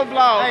me on your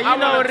vlog. Hey, you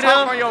know what it is?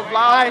 on your vlog.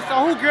 Alright, so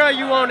who girl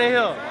you want in here?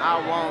 I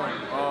want,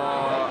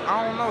 I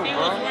don't know,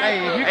 bro. Hey,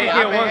 if you can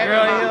get one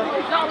girl in here,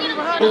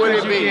 Who would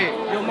it be?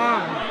 your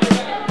mom.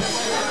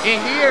 In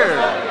here.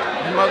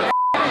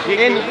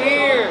 In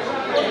here.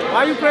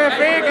 Why you playing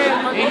fair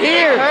games? In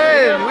here.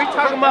 Hey, we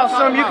talking about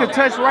something you can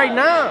touch right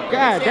now.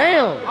 God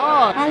damn.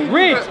 Oh,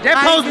 Rich, that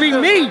supposed to be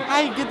me. How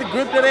you get to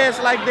grip that ass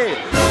like that?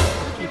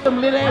 Them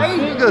little ass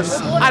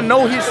niggas. I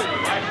know his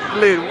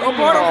little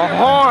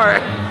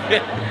hard.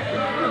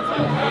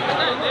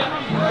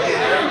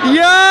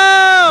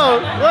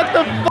 Yo, what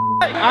the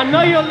fuck? I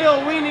know your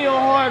little weenie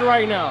on hard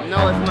right now.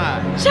 No, it's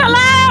not. Chill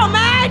out,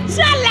 man.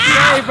 chill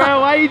out. Hey, bro,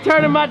 why you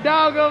turning my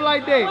dog up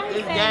like that?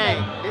 It's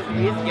game.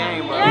 It's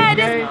game, bro. Yeah,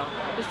 Game?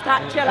 this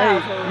stop, chill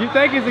out. Hey, you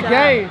think it's a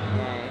game?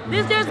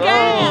 This just game.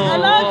 I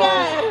love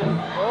game.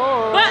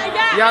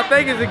 But Y'all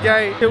think it's a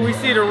game till we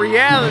see the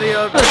reality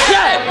of it.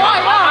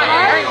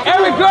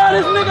 Every girl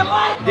this nigga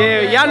like.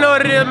 Yeah, y'all know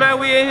what it is, man.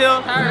 We in here.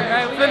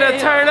 Finna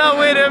turn up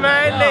with it,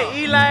 man. Let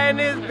Eli in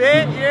this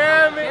bed, you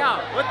hear me?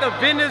 What the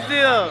business is?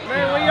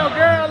 Man, where your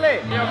girl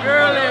at? Your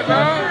girl at, bro?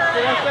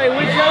 Did I say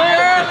with your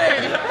girl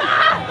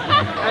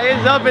at? Hey,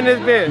 it's up in this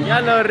bed.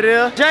 Y'all know what it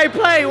is. Jay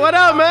Play, what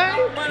up, man?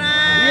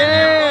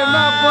 Yeah,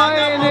 my boy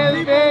in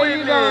this bed,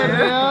 you know what it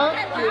is.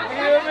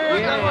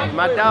 Yeah,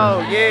 my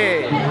dog,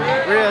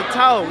 yeah. Real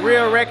talk,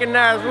 real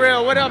recognized,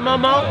 real. What up,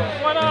 Momo?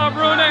 What up,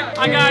 Runik?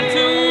 I got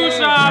 2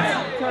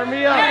 shots. Turn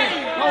me up.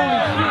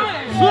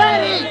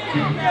 Holy shit.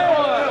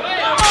 Sweaty!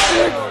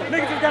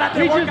 Niggas just got out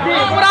there He just working did.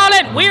 out. With all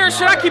that weird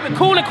shit, I keep it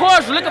cool and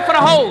cordial, looking for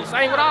the hoes.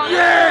 I ain't with all that.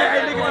 Yeah,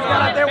 hey, niggas just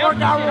got out there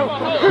working out real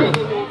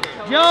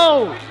quick.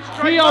 Yo,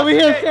 he over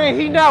here saying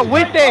he not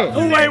with that.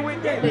 Who ain't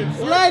with that?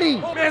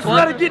 Slutty. Man, so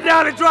let it get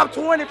down and drop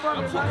 20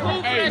 from the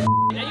Hey,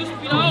 that used to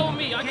be the old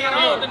me. I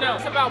got older now.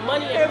 It's about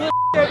money and pussy.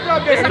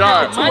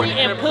 Dog, Money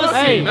and pussy.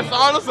 Hey. that's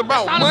all it's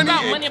about. That's all it's Money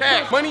about, and money and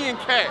cat. pussy. Money and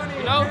cat.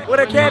 You know?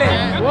 Where the cat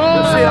at?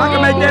 Whoa. Shit, I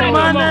can make that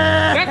money.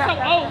 That's so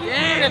old.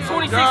 Yeah, in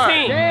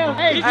 2016. Damn,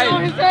 hey, he's Hey.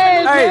 on his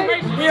ass, man.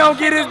 Hey, he don't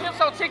get his.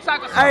 So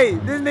TikTok or something. Hey,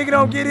 this nigga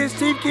don't get his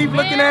teeth keep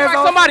looking Man, ass like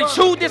off. somebody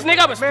chewed this nigga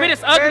up and spit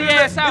his ugly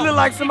ass out. It look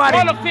like somebody.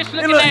 All the fish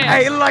looking ass.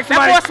 Hey, it look like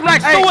somebody. That boy smell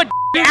like hey, sewer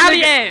this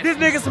alley nigga- ass. This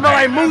nigga smell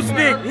like moose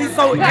dick. He's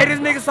so. Hey, this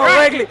nigga so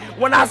ugly.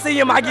 When I see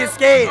him, I get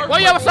scared. Well,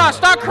 you ever saw a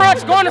Star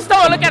Crunch? Go in the store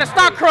and look at a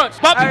Star Crunch.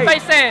 Bumpy Hey,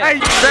 face ass. hey,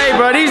 Say,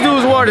 bro, these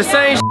dudes wore the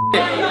same shit,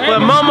 but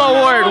Mama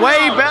wore it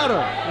way better.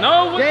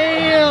 No,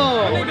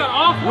 Damn. nigga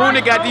off.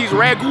 Rooney got these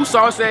ragu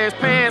sauce ass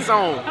pants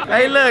on.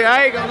 Hey, look,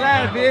 I ain't gonna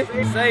lie,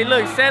 bitch. Say,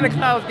 look, Santa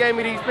Claus gave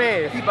me these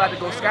pants. He about to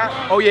go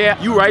sky. Oh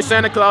yeah, you right.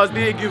 Santa Claus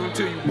did give them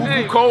to you.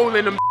 Boo cold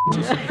in them.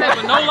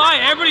 But no lie,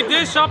 everybody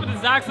did shop at the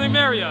exact same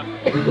area.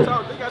 They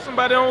got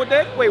somebody on with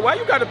that. Wait, why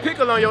you got a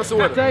pickle on your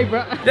sweater? Say,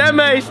 bro, that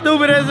man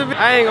stupid as a bitch.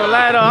 I ain't gonna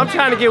lie though. I'm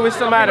trying to get with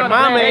somebody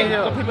mama in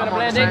here.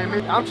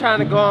 I'm trying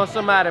to go on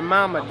somebody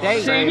mama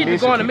date. Shit, you need to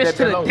go on a mission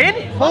to the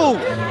dentist. Who?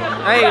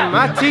 Hey,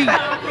 my teeth.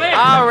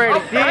 I already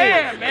did.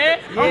 Man, man.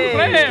 I'm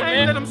playing,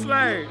 man. Let him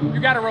slide. You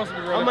gotta roast me,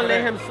 bro. I'm gonna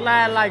let him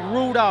slide like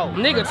Rudolph.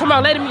 Nigga, talking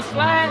about letting me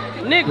slide?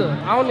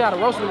 Nigga, I don't know how to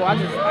roast anymore. I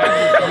just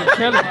be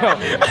chilling,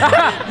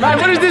 bro. Like,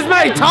 what is this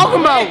man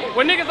talking about?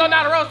 When niggas don't know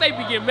how to roast, they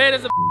be getting mad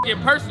as a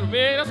get personal,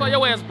 man. That's why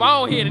your ass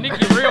bald head and nigga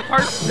get real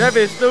personal. That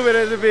bitch stupid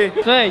as a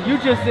bitch. Say, you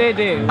just said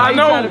that. Why I you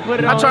know. trying to put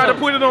it on I tried to him?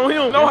 put it on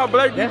him. You know how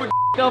black people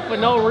Stuff for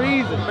no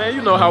reason. man,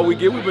 you know how we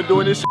get. We've been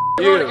doing this shit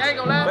years. I ain't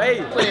gonna lie. Hey,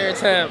 every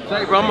time.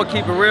 Say, bro, I'm gonna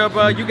keep it real,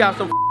 bro. You got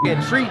some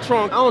tree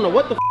trunk. I don't know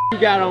what the you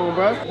got on,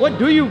 bro. What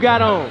do you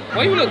got on?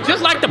 Well, you look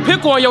just like the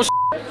pickle on your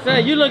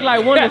Say, you look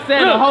like one Yeah, that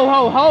Santa look. ho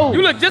ho ho.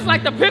 You look just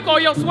like the pickle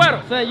on your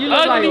sweater. Say, you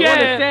look like one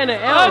that Santa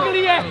elf.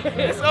 Ugly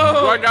ass.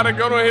 So I gotta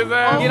go to his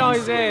ass. Get on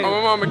his ass. Oh,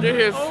 my mama get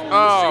his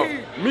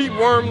meat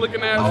worm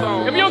looking ass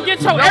on. If you don't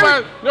get your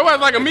Your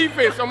ass like a meat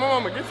fish, so my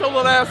mama get your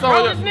little ass on.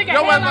 Bro, this nigga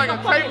Your head ass like like a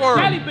a fucking tapeworm.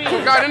 jelly bean.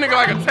 Oh God, this nigga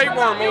like a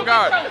tapeworm. Oh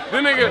God,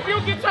 this nigga. If you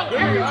get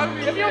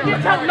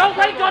your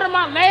nobody go to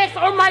my legs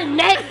or my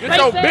neck. Get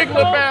your big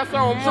lip ass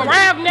on, mama.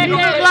 Giraffe neck. You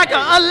look like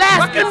an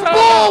Alaskan Fucking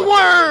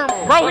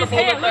bullworm. Bro, his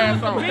head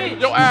Ass looks on.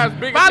 big. Your ass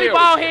big as hell.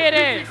 Volleyball head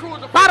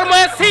ass. Bottom of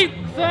his teeth.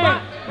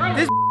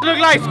 This look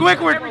like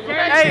Squidward.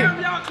 Hey,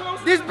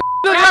 this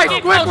look like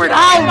Get close Squidward to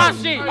house.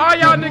 my shit. All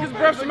y'all niggas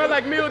breath smell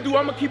like mildew.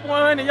 I'ma keep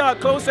 100. Y'all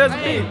close as a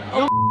bitch.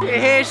 Your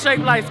head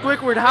shaped like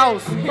Squidward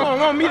house. You don't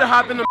want me to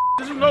hop in the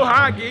you know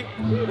how I get.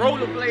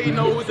 Rollerblade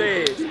nose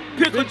ass.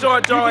 Pickle jaw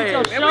ass. your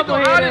And we do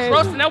all this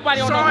roasting,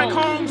 nobody on Sean the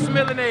Kong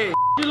smelling ass.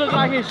 You look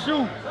like his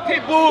shoe.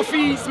 Pit bull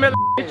feed smelling.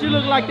 You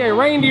look like that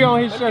reindeer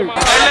on his shirt.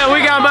 Hey, look,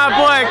 we got my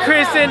boy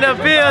Chris in the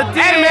building.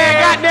 Hey man,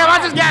 goddamn, I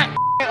just got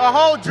a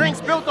whole drink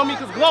spilled on me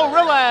because Glow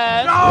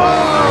realized.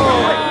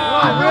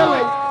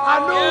 Really? I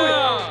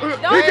knew it.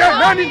 He got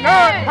 99.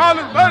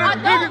 Holland butter.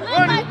 Niggas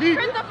funny.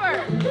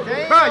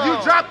 Bro, you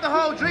dropped the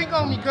whole drink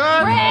on me, cuz.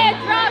 Red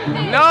dropped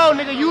it. No,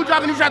 nigga, you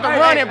dropped it. You tried to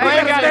run it, bro.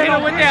 You gotta hit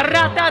him with that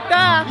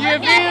rat-ta-ta. You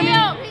Look feel at me?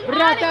 him. He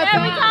got it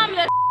every time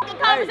the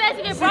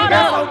conversation gets brought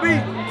up.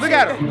 Look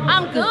at him.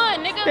 I'm good,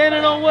 nigga.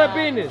 Standing on what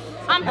business?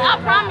 I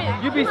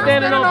promise. You be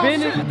standing on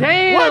business?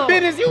 Damn. What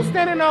business you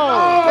standing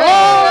on?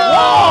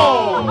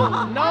 Whoa!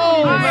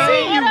 No, man.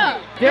 What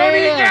up?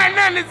 Damn. got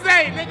nothing to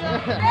say,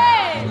 nigga.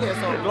 Hey.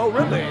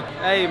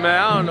 Hey, man,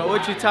 I don't know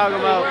what you talking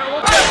about.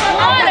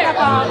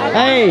 What?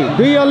 Hey,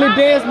 do your little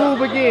dance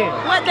move again.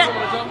 What the?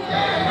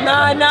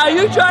 Nah,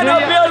 you trying to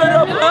build it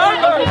up. Do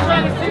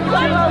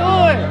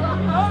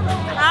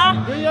Huh?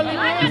 your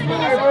little dance move.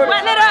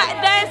 What little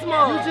dance You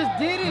move? just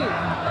did it.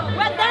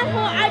 What dance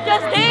move I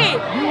just did?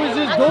 You was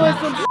just doing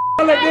some shit.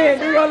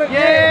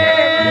 Yeah.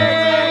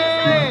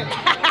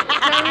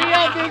 Turn me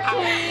up, big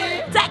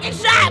queen. Take a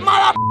shot,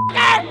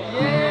 motherfucker.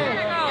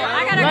 Yeah.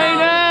 I gotta Right go.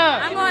 now.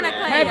 I'm going to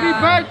Clay. Happy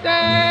y'all.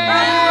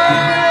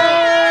 birthday.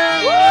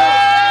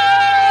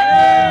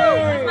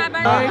 My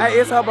Hey,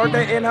 it's her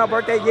birthday and her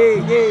birthday,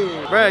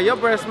 yeah. Bro, your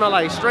breath smell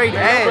like straight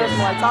ass. Your breath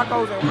smell like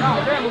tacos and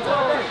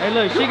Hey,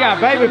 look, she got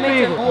baby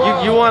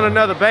fever. You want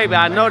another baby?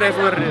 I know that's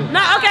what it is.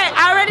 No, okay,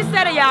 I already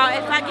said it, y'all.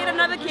 If I get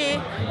another kid,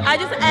 I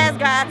just ask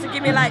God to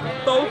give me like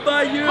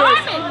 4-5 years.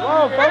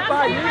 Whoa,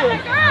 4-5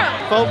 years.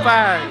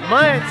 4-5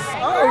 months.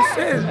 Oh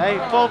shit. Hey,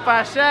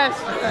 4-5 shots.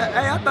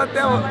 Hey, I thought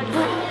that was.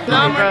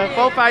 Hey,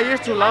 bro, 4-5 years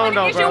too long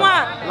though, bro. You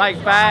want? Like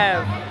 5.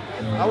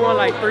 I want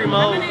like 3 more.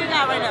 How many you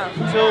got right now?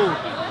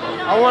 2.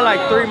 I want like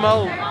 3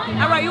 more.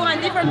 All right, you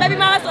want different baby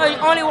mamas or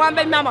only one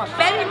baby mama?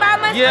 Baby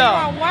mamas?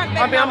 Yeah. Or you want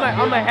one baby mama?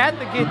 I'm gonna have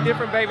to get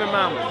different baby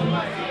mamas.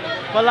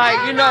 But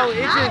like, you know,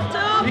 it's just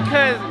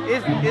because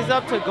it's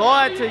up to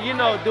God to, you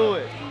know, do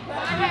it.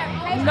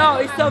 No,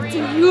 it's up to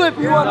you if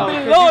you want to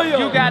be loyal.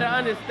 You gotta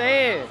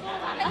understand.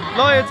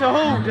 Loyal to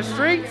who? The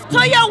streets?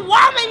 To your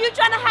woman you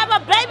trying to have a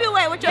baby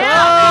with your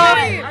dumb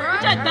ass.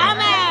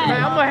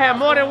 Man, I'm gonna have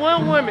more than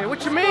one woman.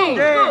 What you mean?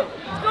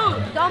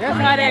 That's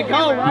how that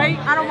go, right?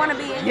 I don't want to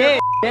be in here.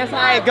 That's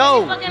how it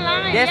go.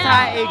 That's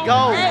how it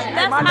goes.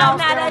 That's how now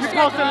that You're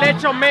supposed to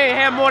let your man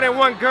have more than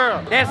one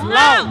girl. That's No,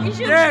 law. you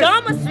should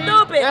dumb or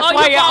stupid. That's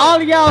why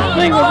all of y'all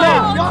single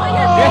now.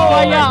 That's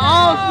why y'all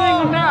all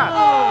single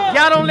now.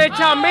 Y'all don't let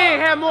y'all man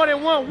have more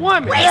than one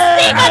woman. We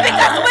single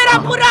because we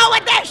don't put on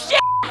with that shit.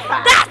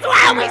 That's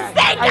why we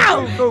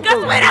single.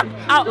 Because we don't.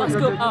 Oh, let's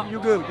go. You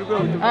good.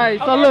 Alright,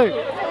 so look.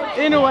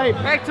 Anyway,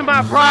 back to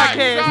my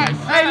broadcast.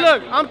 Hey,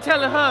 look, I'm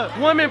telling her,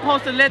 women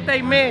supposed to let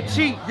their man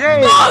cheat.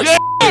 Yeah. Bullshit.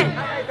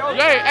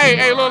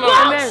 Hey, look.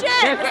 Bullshit.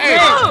 Hey,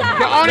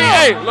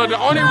 the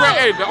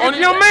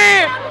only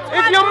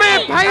If your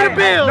man pay the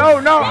bills.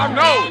 No.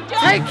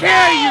 Take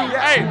care of you.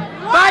 Hey,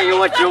 buy you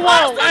what you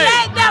want.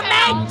 Let the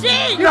man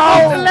cheat. You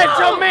supposed to let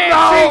your man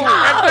cheat.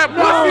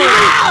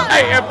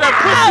 if that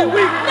pussy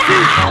weak,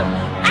 cheat.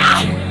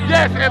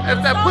 Yes, if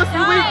that pussy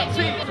weak,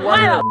 cheat. I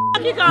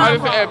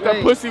just said if that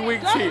pussy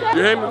weak, cheat.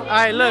 You hear me?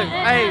 Alright, look,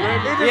 hey,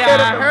 yeah,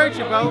 I heard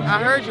you, bro.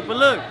 I heard you, but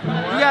look,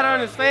 you gotta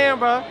understand,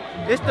 bro.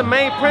 It's the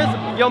main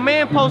principle. Your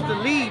man supposed to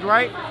lead,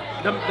 right?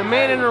 The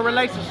man in a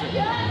relationship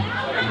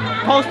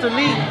supposed to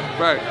lead.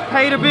 Right.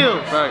 Pay the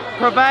bills. Right.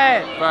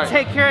 Provide. Right.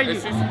 Take care of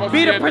you.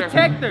 Be the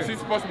protector. She's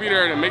supposed to be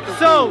there to make the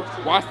food,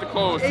 wash the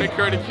clothes, take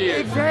care of the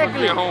kids.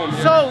 Exactly. At home.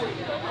 So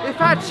if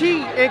I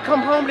cheat and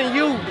come home to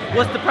you,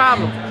 what's the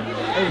problem?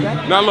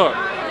 Now look,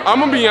 I'm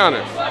gonna be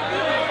honest.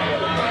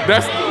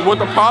 That's what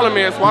the problem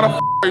is. Why the f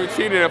are you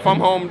cheating if I'm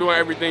home doing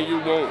everything you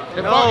want?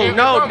 The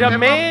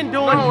man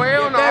doing. No,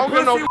 hell no. I don't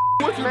give no f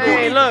what you Man,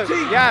 doing. look,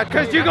 yeah,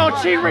 cause you gonna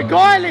cheat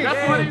regardless.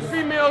 That's why these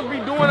females be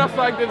doing us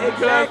like this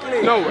because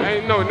nigga,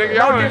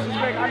 y'all No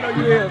disrespect. I know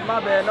you is. My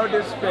bad. No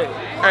disrespect.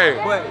 Hey,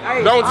 But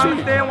hey, don't I cheat.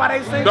 understand why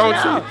they say Don't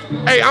cheat.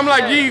 Hey, I'm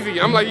like Yeezy.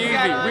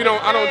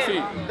 I don't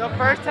cheat. The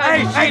first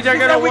time you cheat, she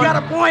said we got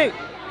a point.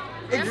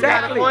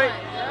 Exactly.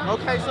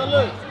 Okay, so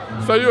look.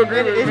 So you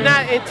agree with me? It's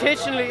not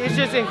intentionally, it's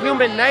just in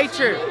human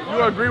nature.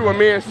 You agree with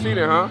men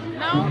cheating, huh?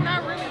 No,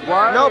 not really.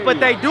 Why? No, but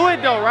they do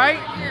it though, right?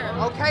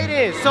 Yeah. Okay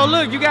then. So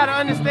look, you gotta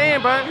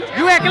understand, bro.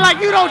 You acting like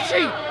you don't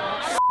cheat.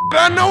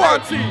 I know I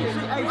cheat.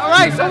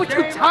 Alright, so what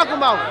you talking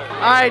about?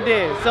 Alright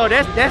then. So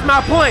that's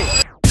my point.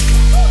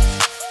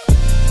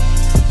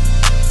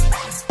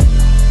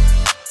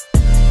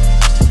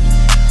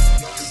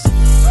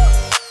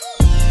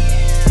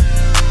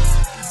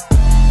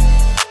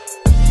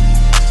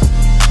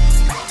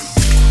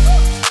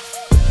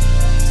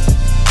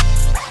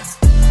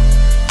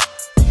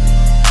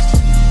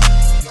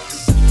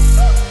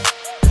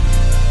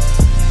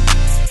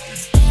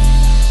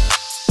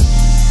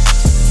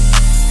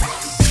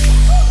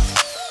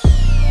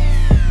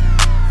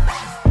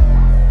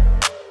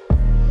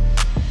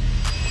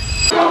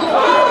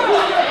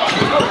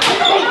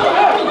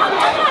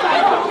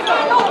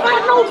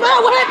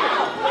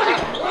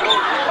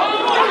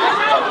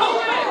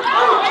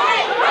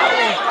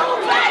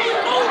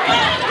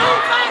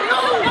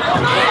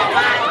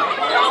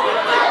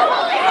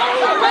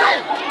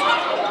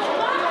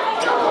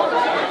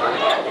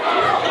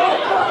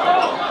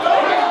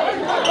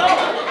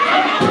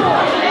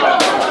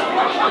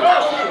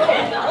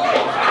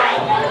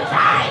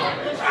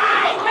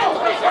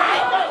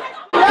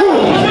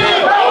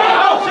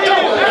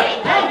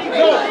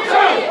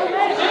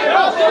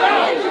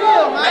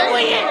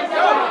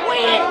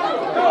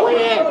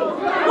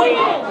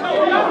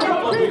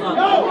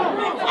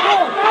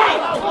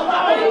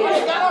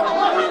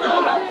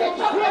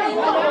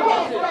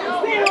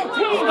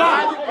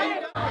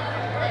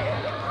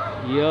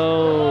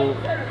 Yo,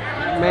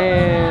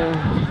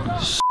 man,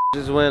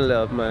 just went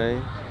left,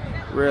 man.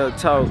 Real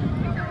talk.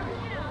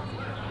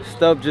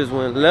 Stuff just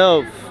went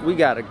left. We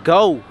gotta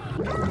go.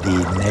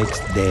 The next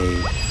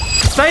day.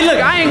 Say, look,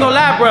 I ain't gonna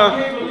lie,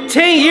 bro.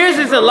 10 years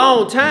is a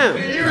long time.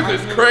 10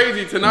 years is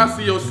crazy to not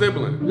see your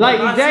sibling. Like,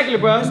 exactly,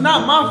 bro. It's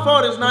not my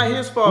fault, it's not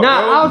his fault,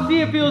 Nah, bro. I'll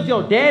see if it was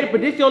your daddy, but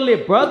this your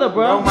little brother,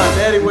 bro. Bro, my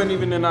daddy wasn't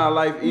even in our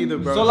life either,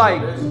 bro. So,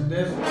 like,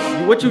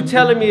 what you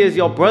telling me is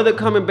your brother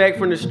coming back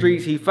from the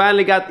streets, he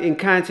finally got in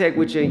contact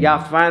with you, and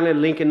y'all finally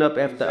linking up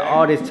after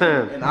all this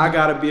time. And I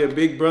gotta be a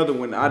big brother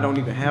when I don't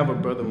even have a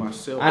brother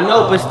myself. I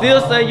know, but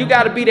still saying you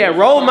gotta be that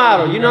role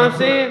model, you know what I'm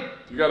saying?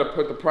 You gotta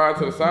put the pride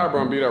to the side,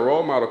 bro, and be that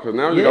role model, because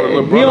now you got a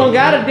little brother. He don't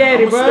got a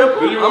daddy, bro.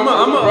 Do you want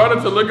a brother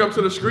to look up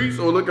to the streets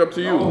or look up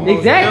to you?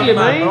 Exactly,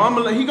 man.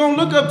 He gonna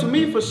look up to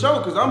me for sure,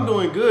 because I'm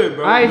doing good,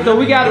 bro. All right, so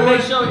we gotta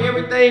make sure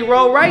everything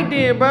roll right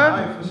then,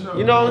 bro.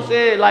 You know what I'm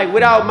saying? Like,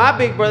 without my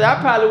big brother, I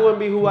probably wouldn't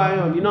be who I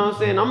am. You know what I'm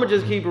saying? I'm gonna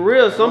just keep it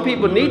real. Some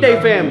people need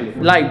their family.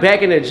 Like,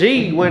 back in the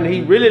G, when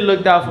he really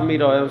looked out for me,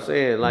 though, you know what I'm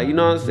saying? Like, you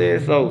know what I'm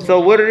saying? So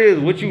what it is,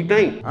 what you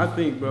think? I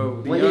think, bro.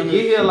 When he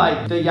get here,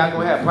 like, think y'all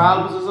gonna have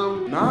problems or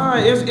something?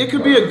 Nah, it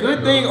could be a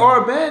good thing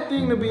or a bad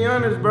thing, to be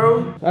honest,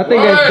 bro. I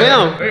think that's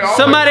them.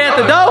 Somebody at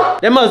the door?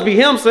 That must be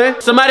him, son.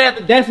 Somebody at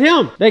the, that's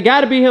him. That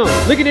gotta be him.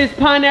 Look at this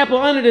pineapple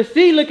under the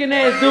sea looking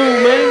ass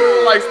dude,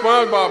 man. Like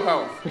SpongeBob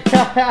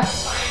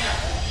house.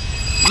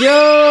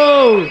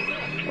 Yo,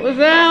 what's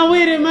down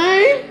with it,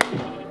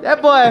 man?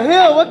 That boy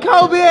here, what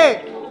Kobe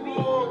at?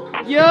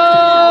 Yo,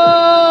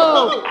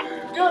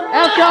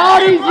 after all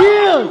these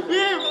years.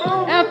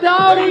 After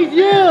all these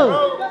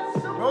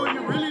years. Bro,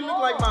 you really look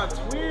like my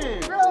twin.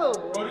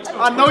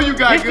 I know you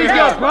got This good is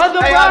hair. your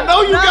brother, Hey, bro? I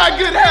know you got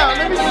good hair.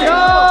 Let me see.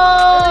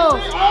 Yo,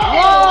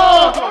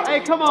 whoa. Hey,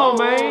 come on,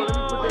 man.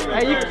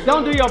 Hey, you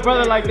don't do your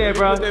brother like that,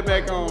 bro. Put that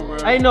back on, bro.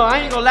 Hey, no, I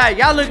ain't gonna lie.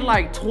 Y'all look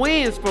like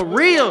twins for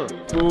real.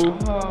 Cool.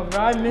 Oh, bro,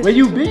 I miss Where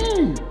you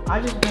been?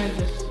 I just been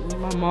with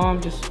my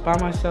mom, just by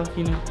myself,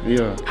 you know.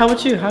 Yeah. How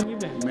about you? How have you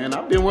been? Man,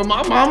 I've been with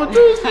my mama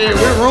too. Shit,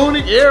 with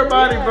Runiktv,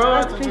 everybody,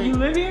 bro. Can you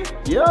live here?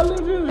 Yeah, I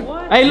live here.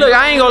 What? Hey, look,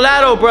 I ain't gonna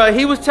lie though, bro.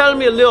 He was telling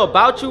me a little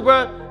about you,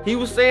 bro. He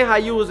was saying how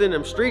you was in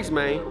them streets,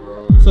 man.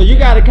 So you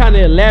gotta kind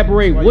of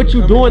elaborate what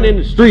you doing in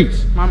the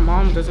streets. My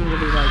mom doesn't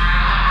really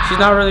she's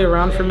not really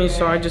around for me,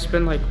 so I just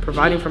been like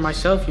providing for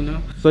myself, you know.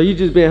 So you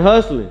just been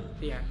hustling.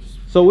 Yeah.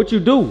 So what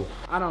you do?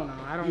 I don't know.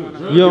 I don't want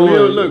to.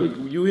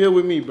 Look, you here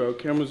with me, bro.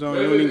 Camera's on.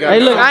 You ain't got. Hey,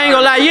 look, I ain't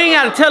gonna lie. You ain't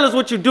gotta tell us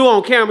what you do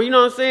on camera. You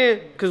know what I'm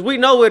saying? Cause we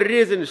know what it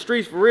is in the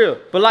streets for real.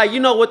 But like,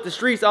 you know what the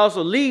streets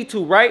also lead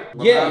to, right?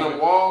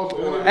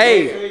 Yeah.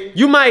 Hey,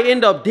 you might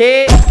end up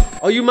dead,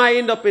 or you might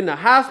end up in the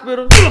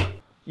hospital.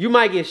 You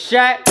might get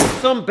shot.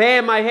 Something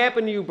bad might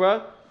happen to you,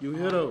 bro. You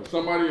here though?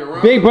 Somebody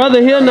around. Big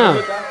brother here now.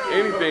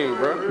 Anything,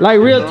 bro. Like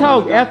real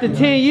talk. After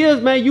 10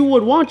 years, man, you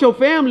would want your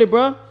family,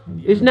 bro.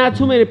 It's not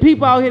too many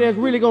people out here that's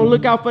really gonna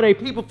look out for their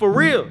people for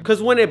real.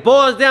 Cause when it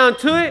boils down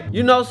to it,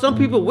 you know, some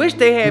people wish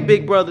they had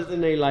big brothers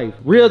in their life.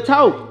 Real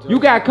talk. You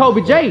got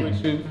Kobe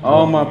J.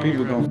 All my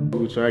people gonna f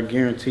with you. I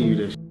guarantee you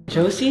this.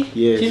 Josie?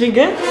 Yes. She been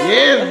good?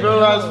 Yes,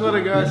 bro. I swear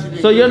to God, she been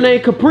So your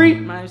name Capri?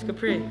 My name's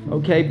Capri.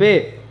 Okay,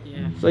 bet.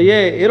 Yeah. So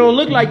yeah, it don't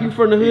look like you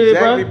from the hood,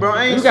 Exactly, bro. bro.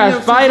 I ain't You seen him got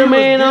since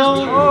Spider-Man he was on.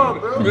 this tall,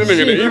 bro. This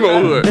nigga in the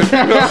emo hood.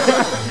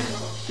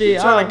 Shit,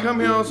 Trying to come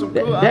here on some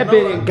cool. that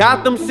been in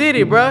Gotham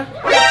City, bro.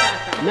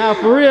 Nah,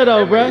 for real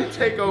though, bro.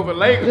 Take over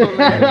Lego.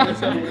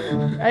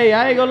 Hey,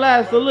 I ain't gonna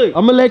lie. So look,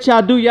 I'm gonna let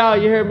y'all do y'all.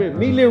 You hear me?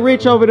 Me, Lil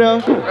Rich over there.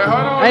 Hey, hold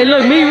on. Hey,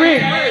 look, me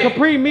Rich.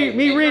 Capri,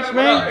 me Rich,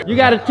 man. You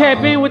gotta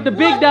tap in with the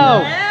big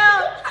dog.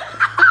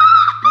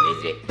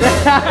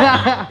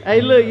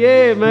 Hey, look,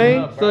 yeah,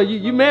 man. So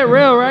you met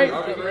Real, right?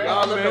 Hey,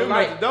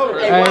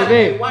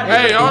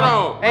 Hey, hold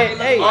on.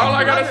 Hey. All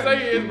I gotta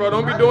say is, bro,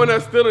 don't be doing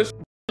that stealing shit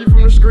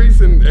from the streets,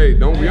 and hey, we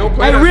don't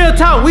play Hey, that. real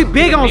talk. We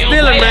big on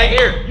stealing,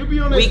 man. You be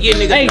on that. We get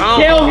niggas Hey, gone.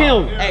 tell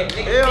him. Hey,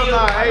 nigga, Hell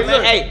nah. Hey,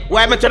 look. hey,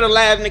 what happened to the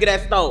last nigga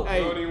that stole?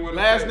 Hey,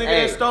 last nigga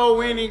that stole,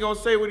 we ain't even gonna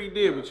say what he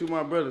did, but you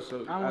my brother,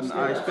 so I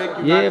expect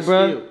you not Yeah, to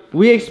bro. steal.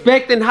 We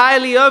expecting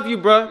highly of you,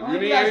 bro. You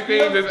need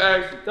anything, just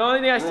ask. The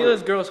only thing I steal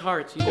is girls'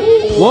 hearts. You know?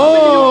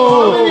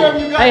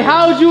 Whoa. Hey,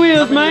 how old you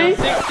is, man?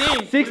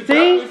 16.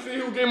 16? Let's see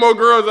who get more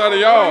girls out of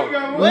y'all.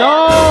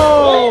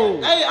 No.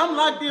 Hey, I'm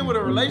locked in with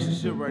a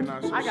relationship right now.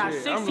 So I got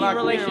shit, 16 I'm locked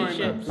in right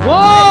relationships. now.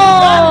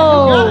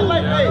 Whoa.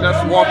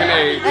 That's walking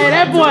age. Hey,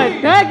 that boy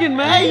thugging, Hey,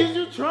 man. is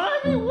you trying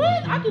me?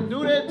 What? I can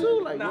do that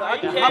too. Like, I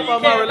can you hop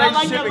out my can't.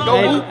 relationship and go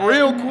Hey. hoop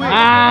real quick.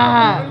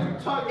 Ah.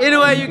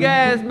 Anyway, you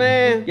guys,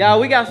 man. Y'all,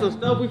 we got some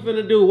stuff we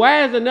finna do.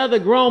 Why is another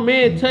grown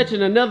man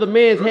touching another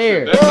man's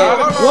hair? That's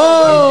not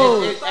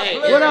Whoa. Hey,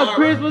 What up,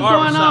 Chris? What's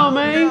going on,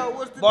 man?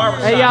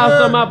 Hey, y'all,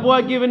 so my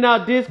boy giving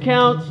out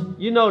discounts.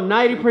 You know,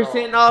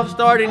 90% off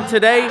starting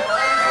today.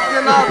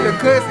 Off the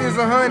cuts is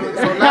 100.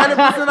 So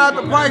 90% off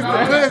the price, the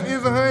cut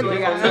is 100.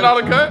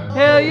 $10 cut?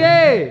 Hell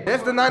yeah.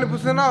 That's the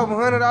 90% off,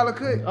 $100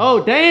 cut. Oh,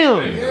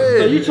 damn.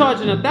 So you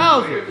charging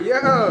 1,000?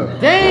 Yeah.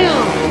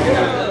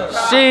 Damn.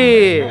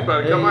 Shit.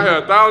 Better come out here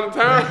 1,000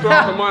 times, throw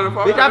some money.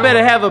 Bitch, I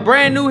better have a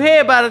brand new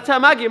head by the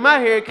time I get my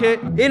hair cut.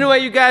 Anyway,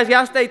 you guys,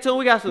 y'all stay tuned.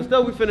 We got some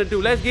stuff we finna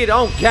do. Let's get it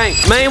on gang.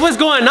 Man, what's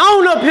going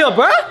on up here,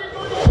 bruh?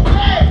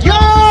 Yo!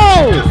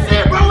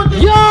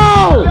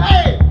 Yo!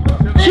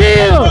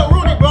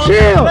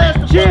 Chill!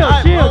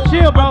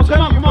 chill, bro.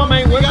 Come on,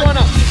 man. What's going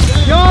on?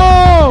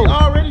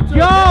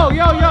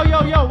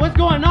 Yo, what's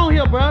going on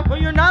here, bro?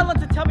 But you're not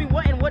allowed to tell me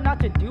what and what not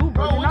to do,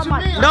 bro. You're not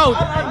my No,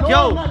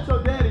 yo. I'm not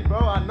your daddy, bro.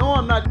 I know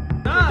I'm not your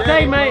daddy.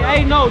 Say, man,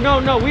 hey, no.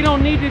 We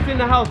don't need this in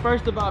the house,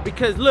 first of all,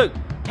 because look,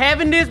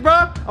 having this, bro,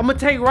 I'm gonna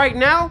tell you right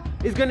now,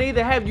 it's gonna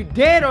either have you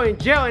dead or in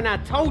jail, and I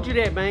told you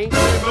that, man.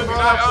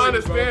 I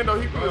understand though,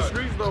 he from the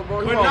streets though,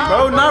 bro.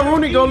 Bro, not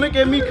Rooney gonna look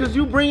at me because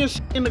you bringing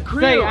shit in the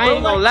crib. Say, I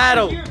ain't gonna lie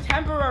though. You're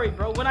temporary,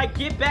 bro. When I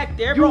get back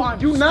there, bro, I'm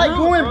You not screwed,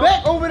 going bro.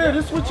 back over there.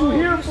 This is what you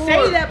here for.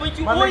 Say that, but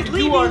you always leave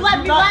me. You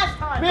left me last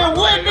time. Man,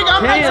 what, nigga?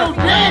 I'm not your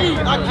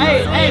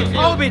daddy. Hey,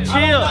 Kobe,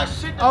 chill.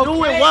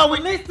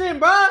 Listen,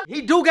 bro.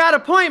 He do got a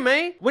point,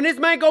 man. When this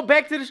man go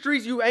back to the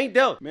streets, you ain't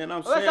dealt. Man,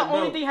 I'm Well, saying, that's the bro,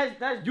 only thing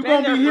that's you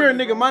been gonna be there here, for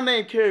me, nigga. bro. My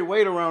name carry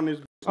weight around this.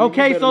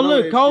 Okay, so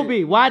look,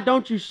 Kobe, why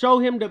don't you show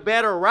him the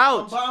better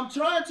routes? I'm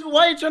trying to.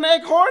 Why you trying to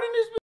act hard in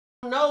this?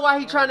 I don't know why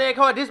he trying to act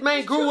hard. This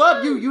man grew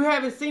up. You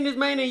haven't seen this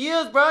man in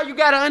years, bro. You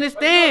gotta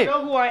understand. You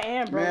don't know who I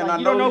am, bro. Man, Like, I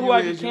you know don't know who I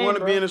is. became, You want to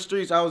bro. be in the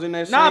streets. I was in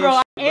that same Nah, bro,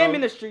 I shit, am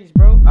in the streets,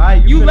 bro.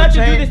 Alright, You finna let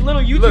them do change- this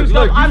little YouTube look,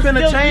 stuff. you I'm finna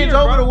still change here,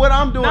 over bro. to what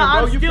I'm doing, Nah,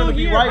 bro. I'm You still finna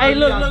be here, right. Hey,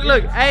 bro.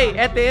 look. Hey,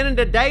 at the end of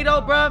the day,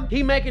 though, bro,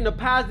 he making a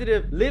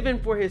positive living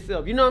for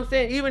himself. You know what I'm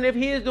saying? Even if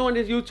he is doing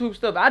this YouTube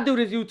stuff, I do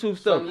this YouTube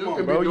stuff.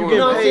 Bro, you You know get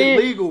what I'm paid saying?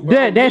 legal, bro.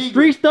 That Legal.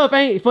 street stuff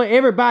ain't for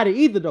everybody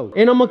either, though.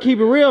 And I'm gonna keep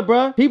it real,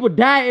 bro. People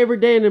die every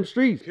day in them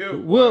streets.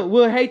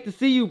 We'll hate to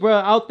see you, bro,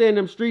 out there in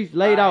them streets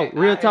laid out.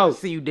 Real talk.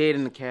 See you dead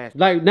in the cash.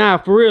 Like, nah,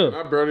 for real.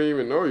 I barely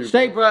even know you.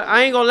 Say, bro,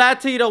 I ain't gonna lie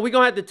to you though. We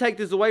gonna have to take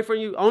this away from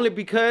you only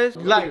because,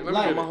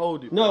 I'ma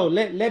hold it. no,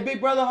 let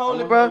big brother hold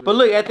it, bro. But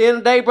look, at the end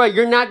of the day, bro,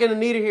 you're not gonna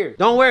need it here.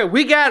 Don't worry,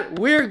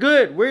 we're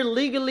good. We're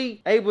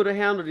legally able to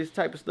handle this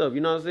type of stuff.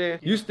 You know what I'm saying?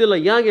 You still a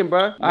youngin',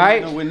 bro. All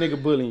right. We're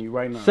nigga bullying you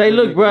right now. Say,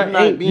 look, bro,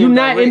 you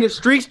not in the direct.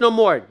 streets no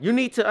more. You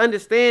need to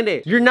understand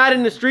that you're not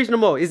in the streets no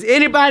more. Is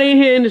anybody in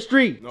here in the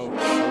street? No.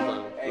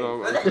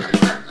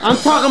 I'm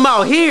talking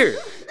about here.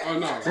 Oh,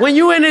 no. When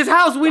you in this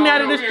house, we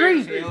not in the we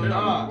streets.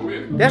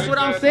 That's what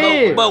I'm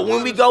saying. But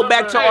when we go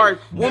back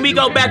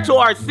to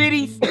our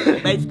cities,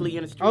 basically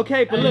in the street.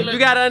 Okay, but look, you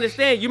gotta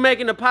understand, you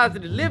making a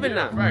positive living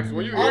now. Facts,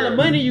 when you All here, the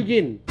money you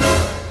getting.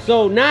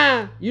 So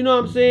now, you know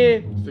what I'm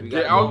saying? to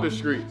get out the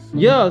streets.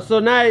 Yeah, so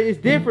now it's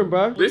different,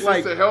 bro. This Like,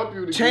 is to help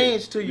you to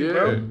change to you,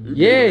 bro.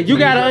 Yeah, you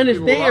gotta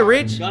understand,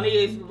 Rich. Gonna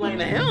explain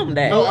to him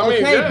that. I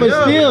mean, Okay, yeah, but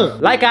yeah. still,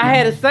 like I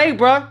had to say,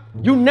 bro,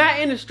 you not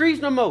in the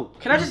streets no more.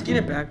 Can I just get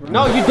it back, bro?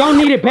 No, you don't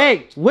need it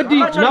back. What do I'm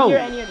you not trying to hear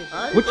know? any of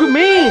this. What you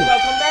mean? Bro,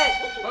 come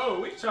back. Oh,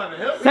 we trying to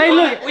help Say,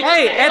 look,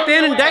 hey, at the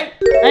end of the day,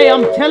 hey,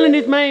 I'm telling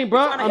this man,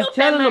 bro. I'm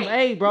telling him,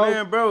 hey, bro.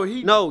 Man, bro,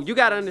 he. No, you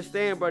gotta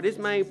understand, bro. This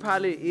man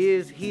probably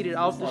is heated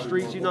off the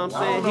streets. You know what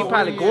I'm saying? He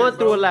probably going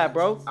through a lot,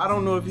 bro. I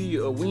don't know if he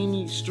a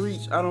weenie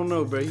streets. I don't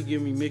know, bro. He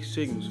give me mixed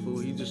signals, fool.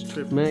 He just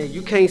tripping. Man,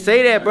 you can't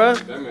say that, bro.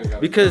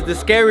 Because the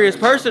scariest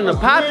person to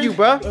pop you,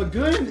 bro. A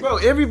gun, bro.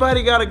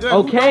 Everybody got a gun.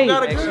 Okay, Who don't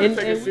got a gun? and-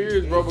 Take it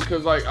serious, bro,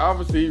 because like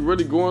obviously he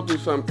really going through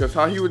something. Because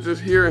how he was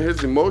just hearing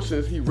his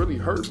emotions, he really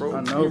hurt, bro.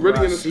 I know, he really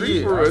bro. in the I see streets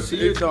it. for I us.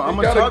 see it, though. He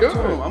I'ma got a talk to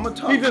gun. him. I'ma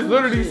talk He to just him.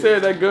 literally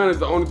said that gun is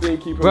the only thing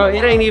keeping Bro, him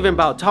it ain't even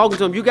about talking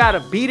to him. You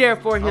gotta be there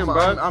for him,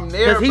 bro. I'm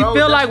there, Cause he bro.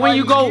 feel That's like when why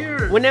you he go,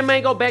 here. when that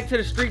man go back to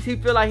the streets, he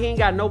feel like he ain't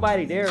got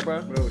nobody there,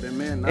 bro. Bro, that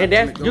man. And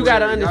that's, you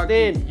gotta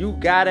understand, you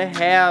gotta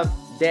have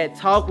that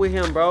talk with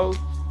him, bro.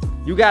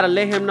 You gotta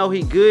let him know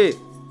he good.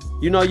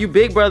 You know, you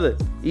big brother.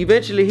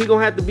 Eventually, he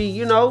gonna have to be,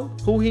 you know,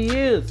 who he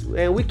is.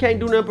 And we can't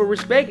do nothing but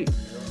respect it.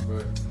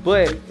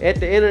 But at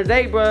the end of the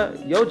day, bro,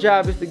 your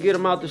job is to get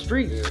him out the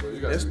streets.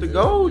 That's the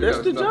goal. That's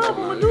the job. I'm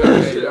gonna do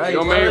this shit. Hey,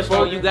 Yo, man,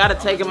 So you gotta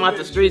take him out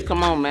the streets.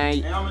 Come on,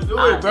 man. I'm gonna do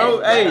it,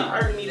 bro.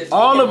 Hey,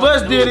 all of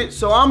us did it,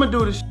 so I'm gonna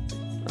do this.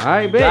 All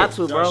right, bet. Got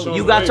to, bro.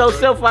 You got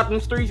yourself out them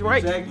streets,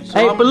 right? Exactly. So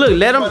Hey, I'ma but look, do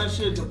let him- this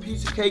shit. It's a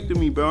piece of cake to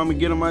me, bro. I'm gonna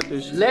get him out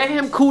this shit. Let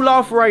him cool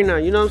off right now,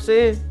 you know what I'm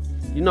saying?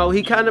 You know,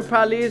 he kind of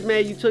probably is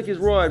mad you took his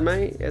rod,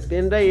 man. At the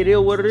end of the day, it is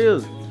what it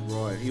is.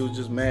 Roy, he was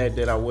just mad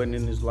that I wasn't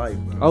in his life,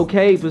 bro.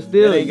 Okay, but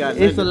still, That ain't got it's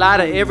nothing a to lot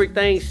do of with it.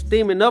 everything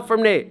steaming up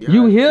from that. Yeah,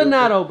 You I here feel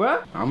now, that. though, bro?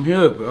 I'm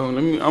here, bro.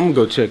 I'm gonna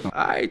go check him.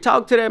 All right,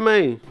 talk to that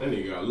man. That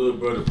nigga got little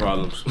brother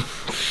problems.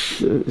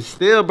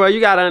 Still, bro, you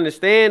gotta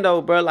understand,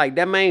 though, bro. Like,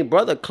 that man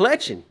brother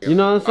clutching. You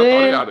know what I'm I thought he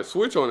saying? got a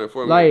switch on it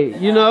for me.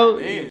 Like, you know,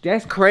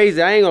 that's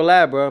crazy. I ain't gonna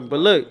lie, bro. But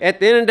look, at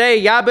the end of the day,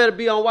 y'all better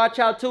be on watch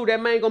out, too.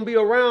 That man gonna be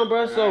around, bro.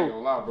 I ain't So, gonna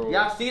lie, bro.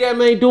 y'all see that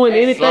man doing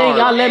anything, sorry.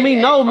 y'all let me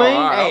know, man.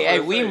 Alright. Hey,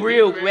 we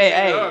real.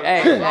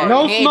 Hey,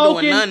 No he ain't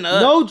smoking, doing nothing to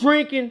us. no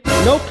drinking,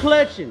 no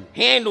clutching.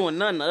 He ain't doing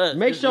nothing to us.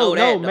 Make Just sure, know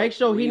that, no, though. make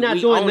sure he not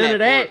We doing own none of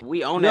that. for-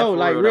 We own that. No, for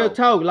like real, real though.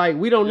 talk. Like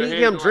we don't Yeah, need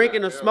he him ain't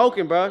drinking doing or that.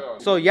 smoking, bro. Yeah.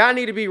 So y'all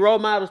need to be role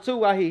models too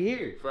while he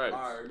here. Facts.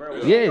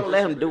 Yes.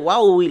 Let him do. Why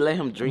would we let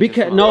him drink?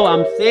 Because and no,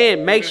 smoke? I'm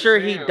saying make sure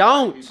he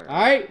don't. All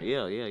right.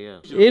 Yeah.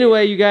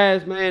 Anyway, you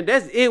guys, man,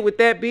 that's it. With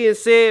that being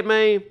said,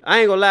 man, I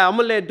ain't gonna lie. I'm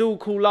gonna let dude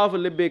cool off a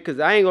little bit, cause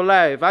I ain't gonna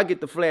lie. If I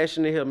get the flash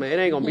in the hill, man,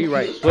 it ain't gonna be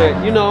right.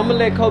 But you know, I'm gonna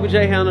let Kobe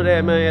J handle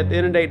that, man. At the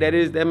end of the day, that is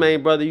is, that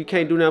main brother, you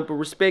can't do nothing but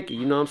respect it,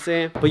 you know what I'm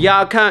saying? But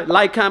y'all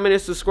like, comment,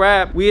 and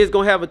subscribe. We is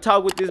gonna have a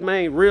talk with this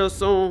man real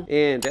soon,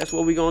 and that's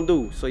what we gonna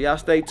do. So y'all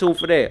stay tuned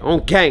for that.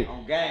 On gang.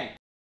 On gang.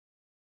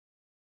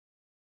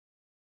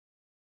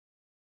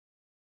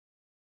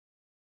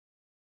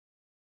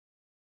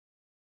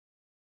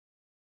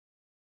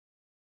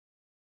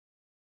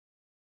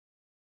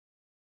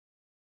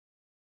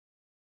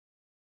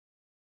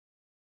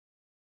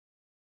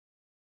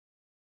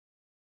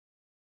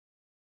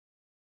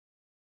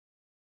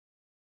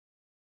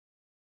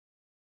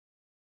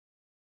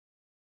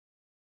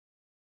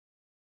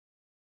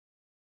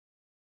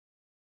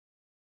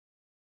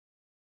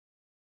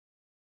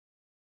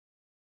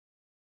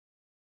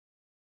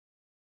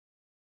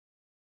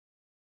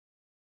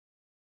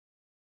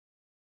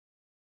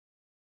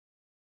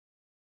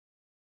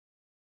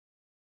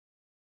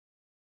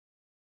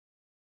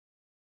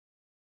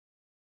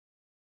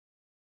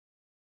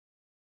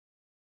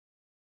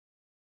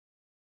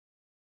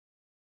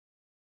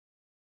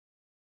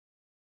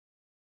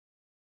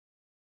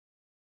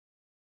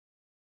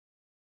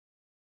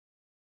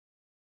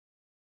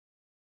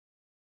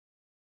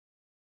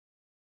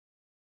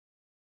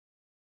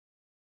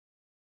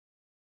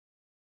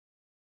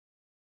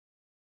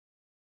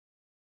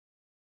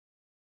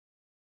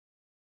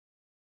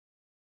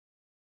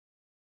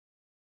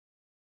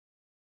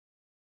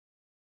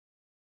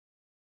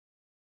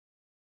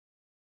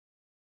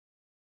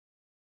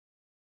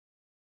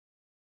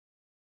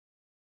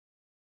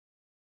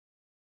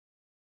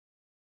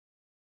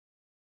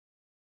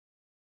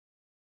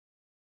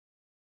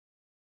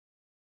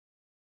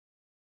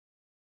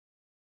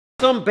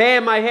 Something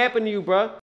bad might happen to you, bro.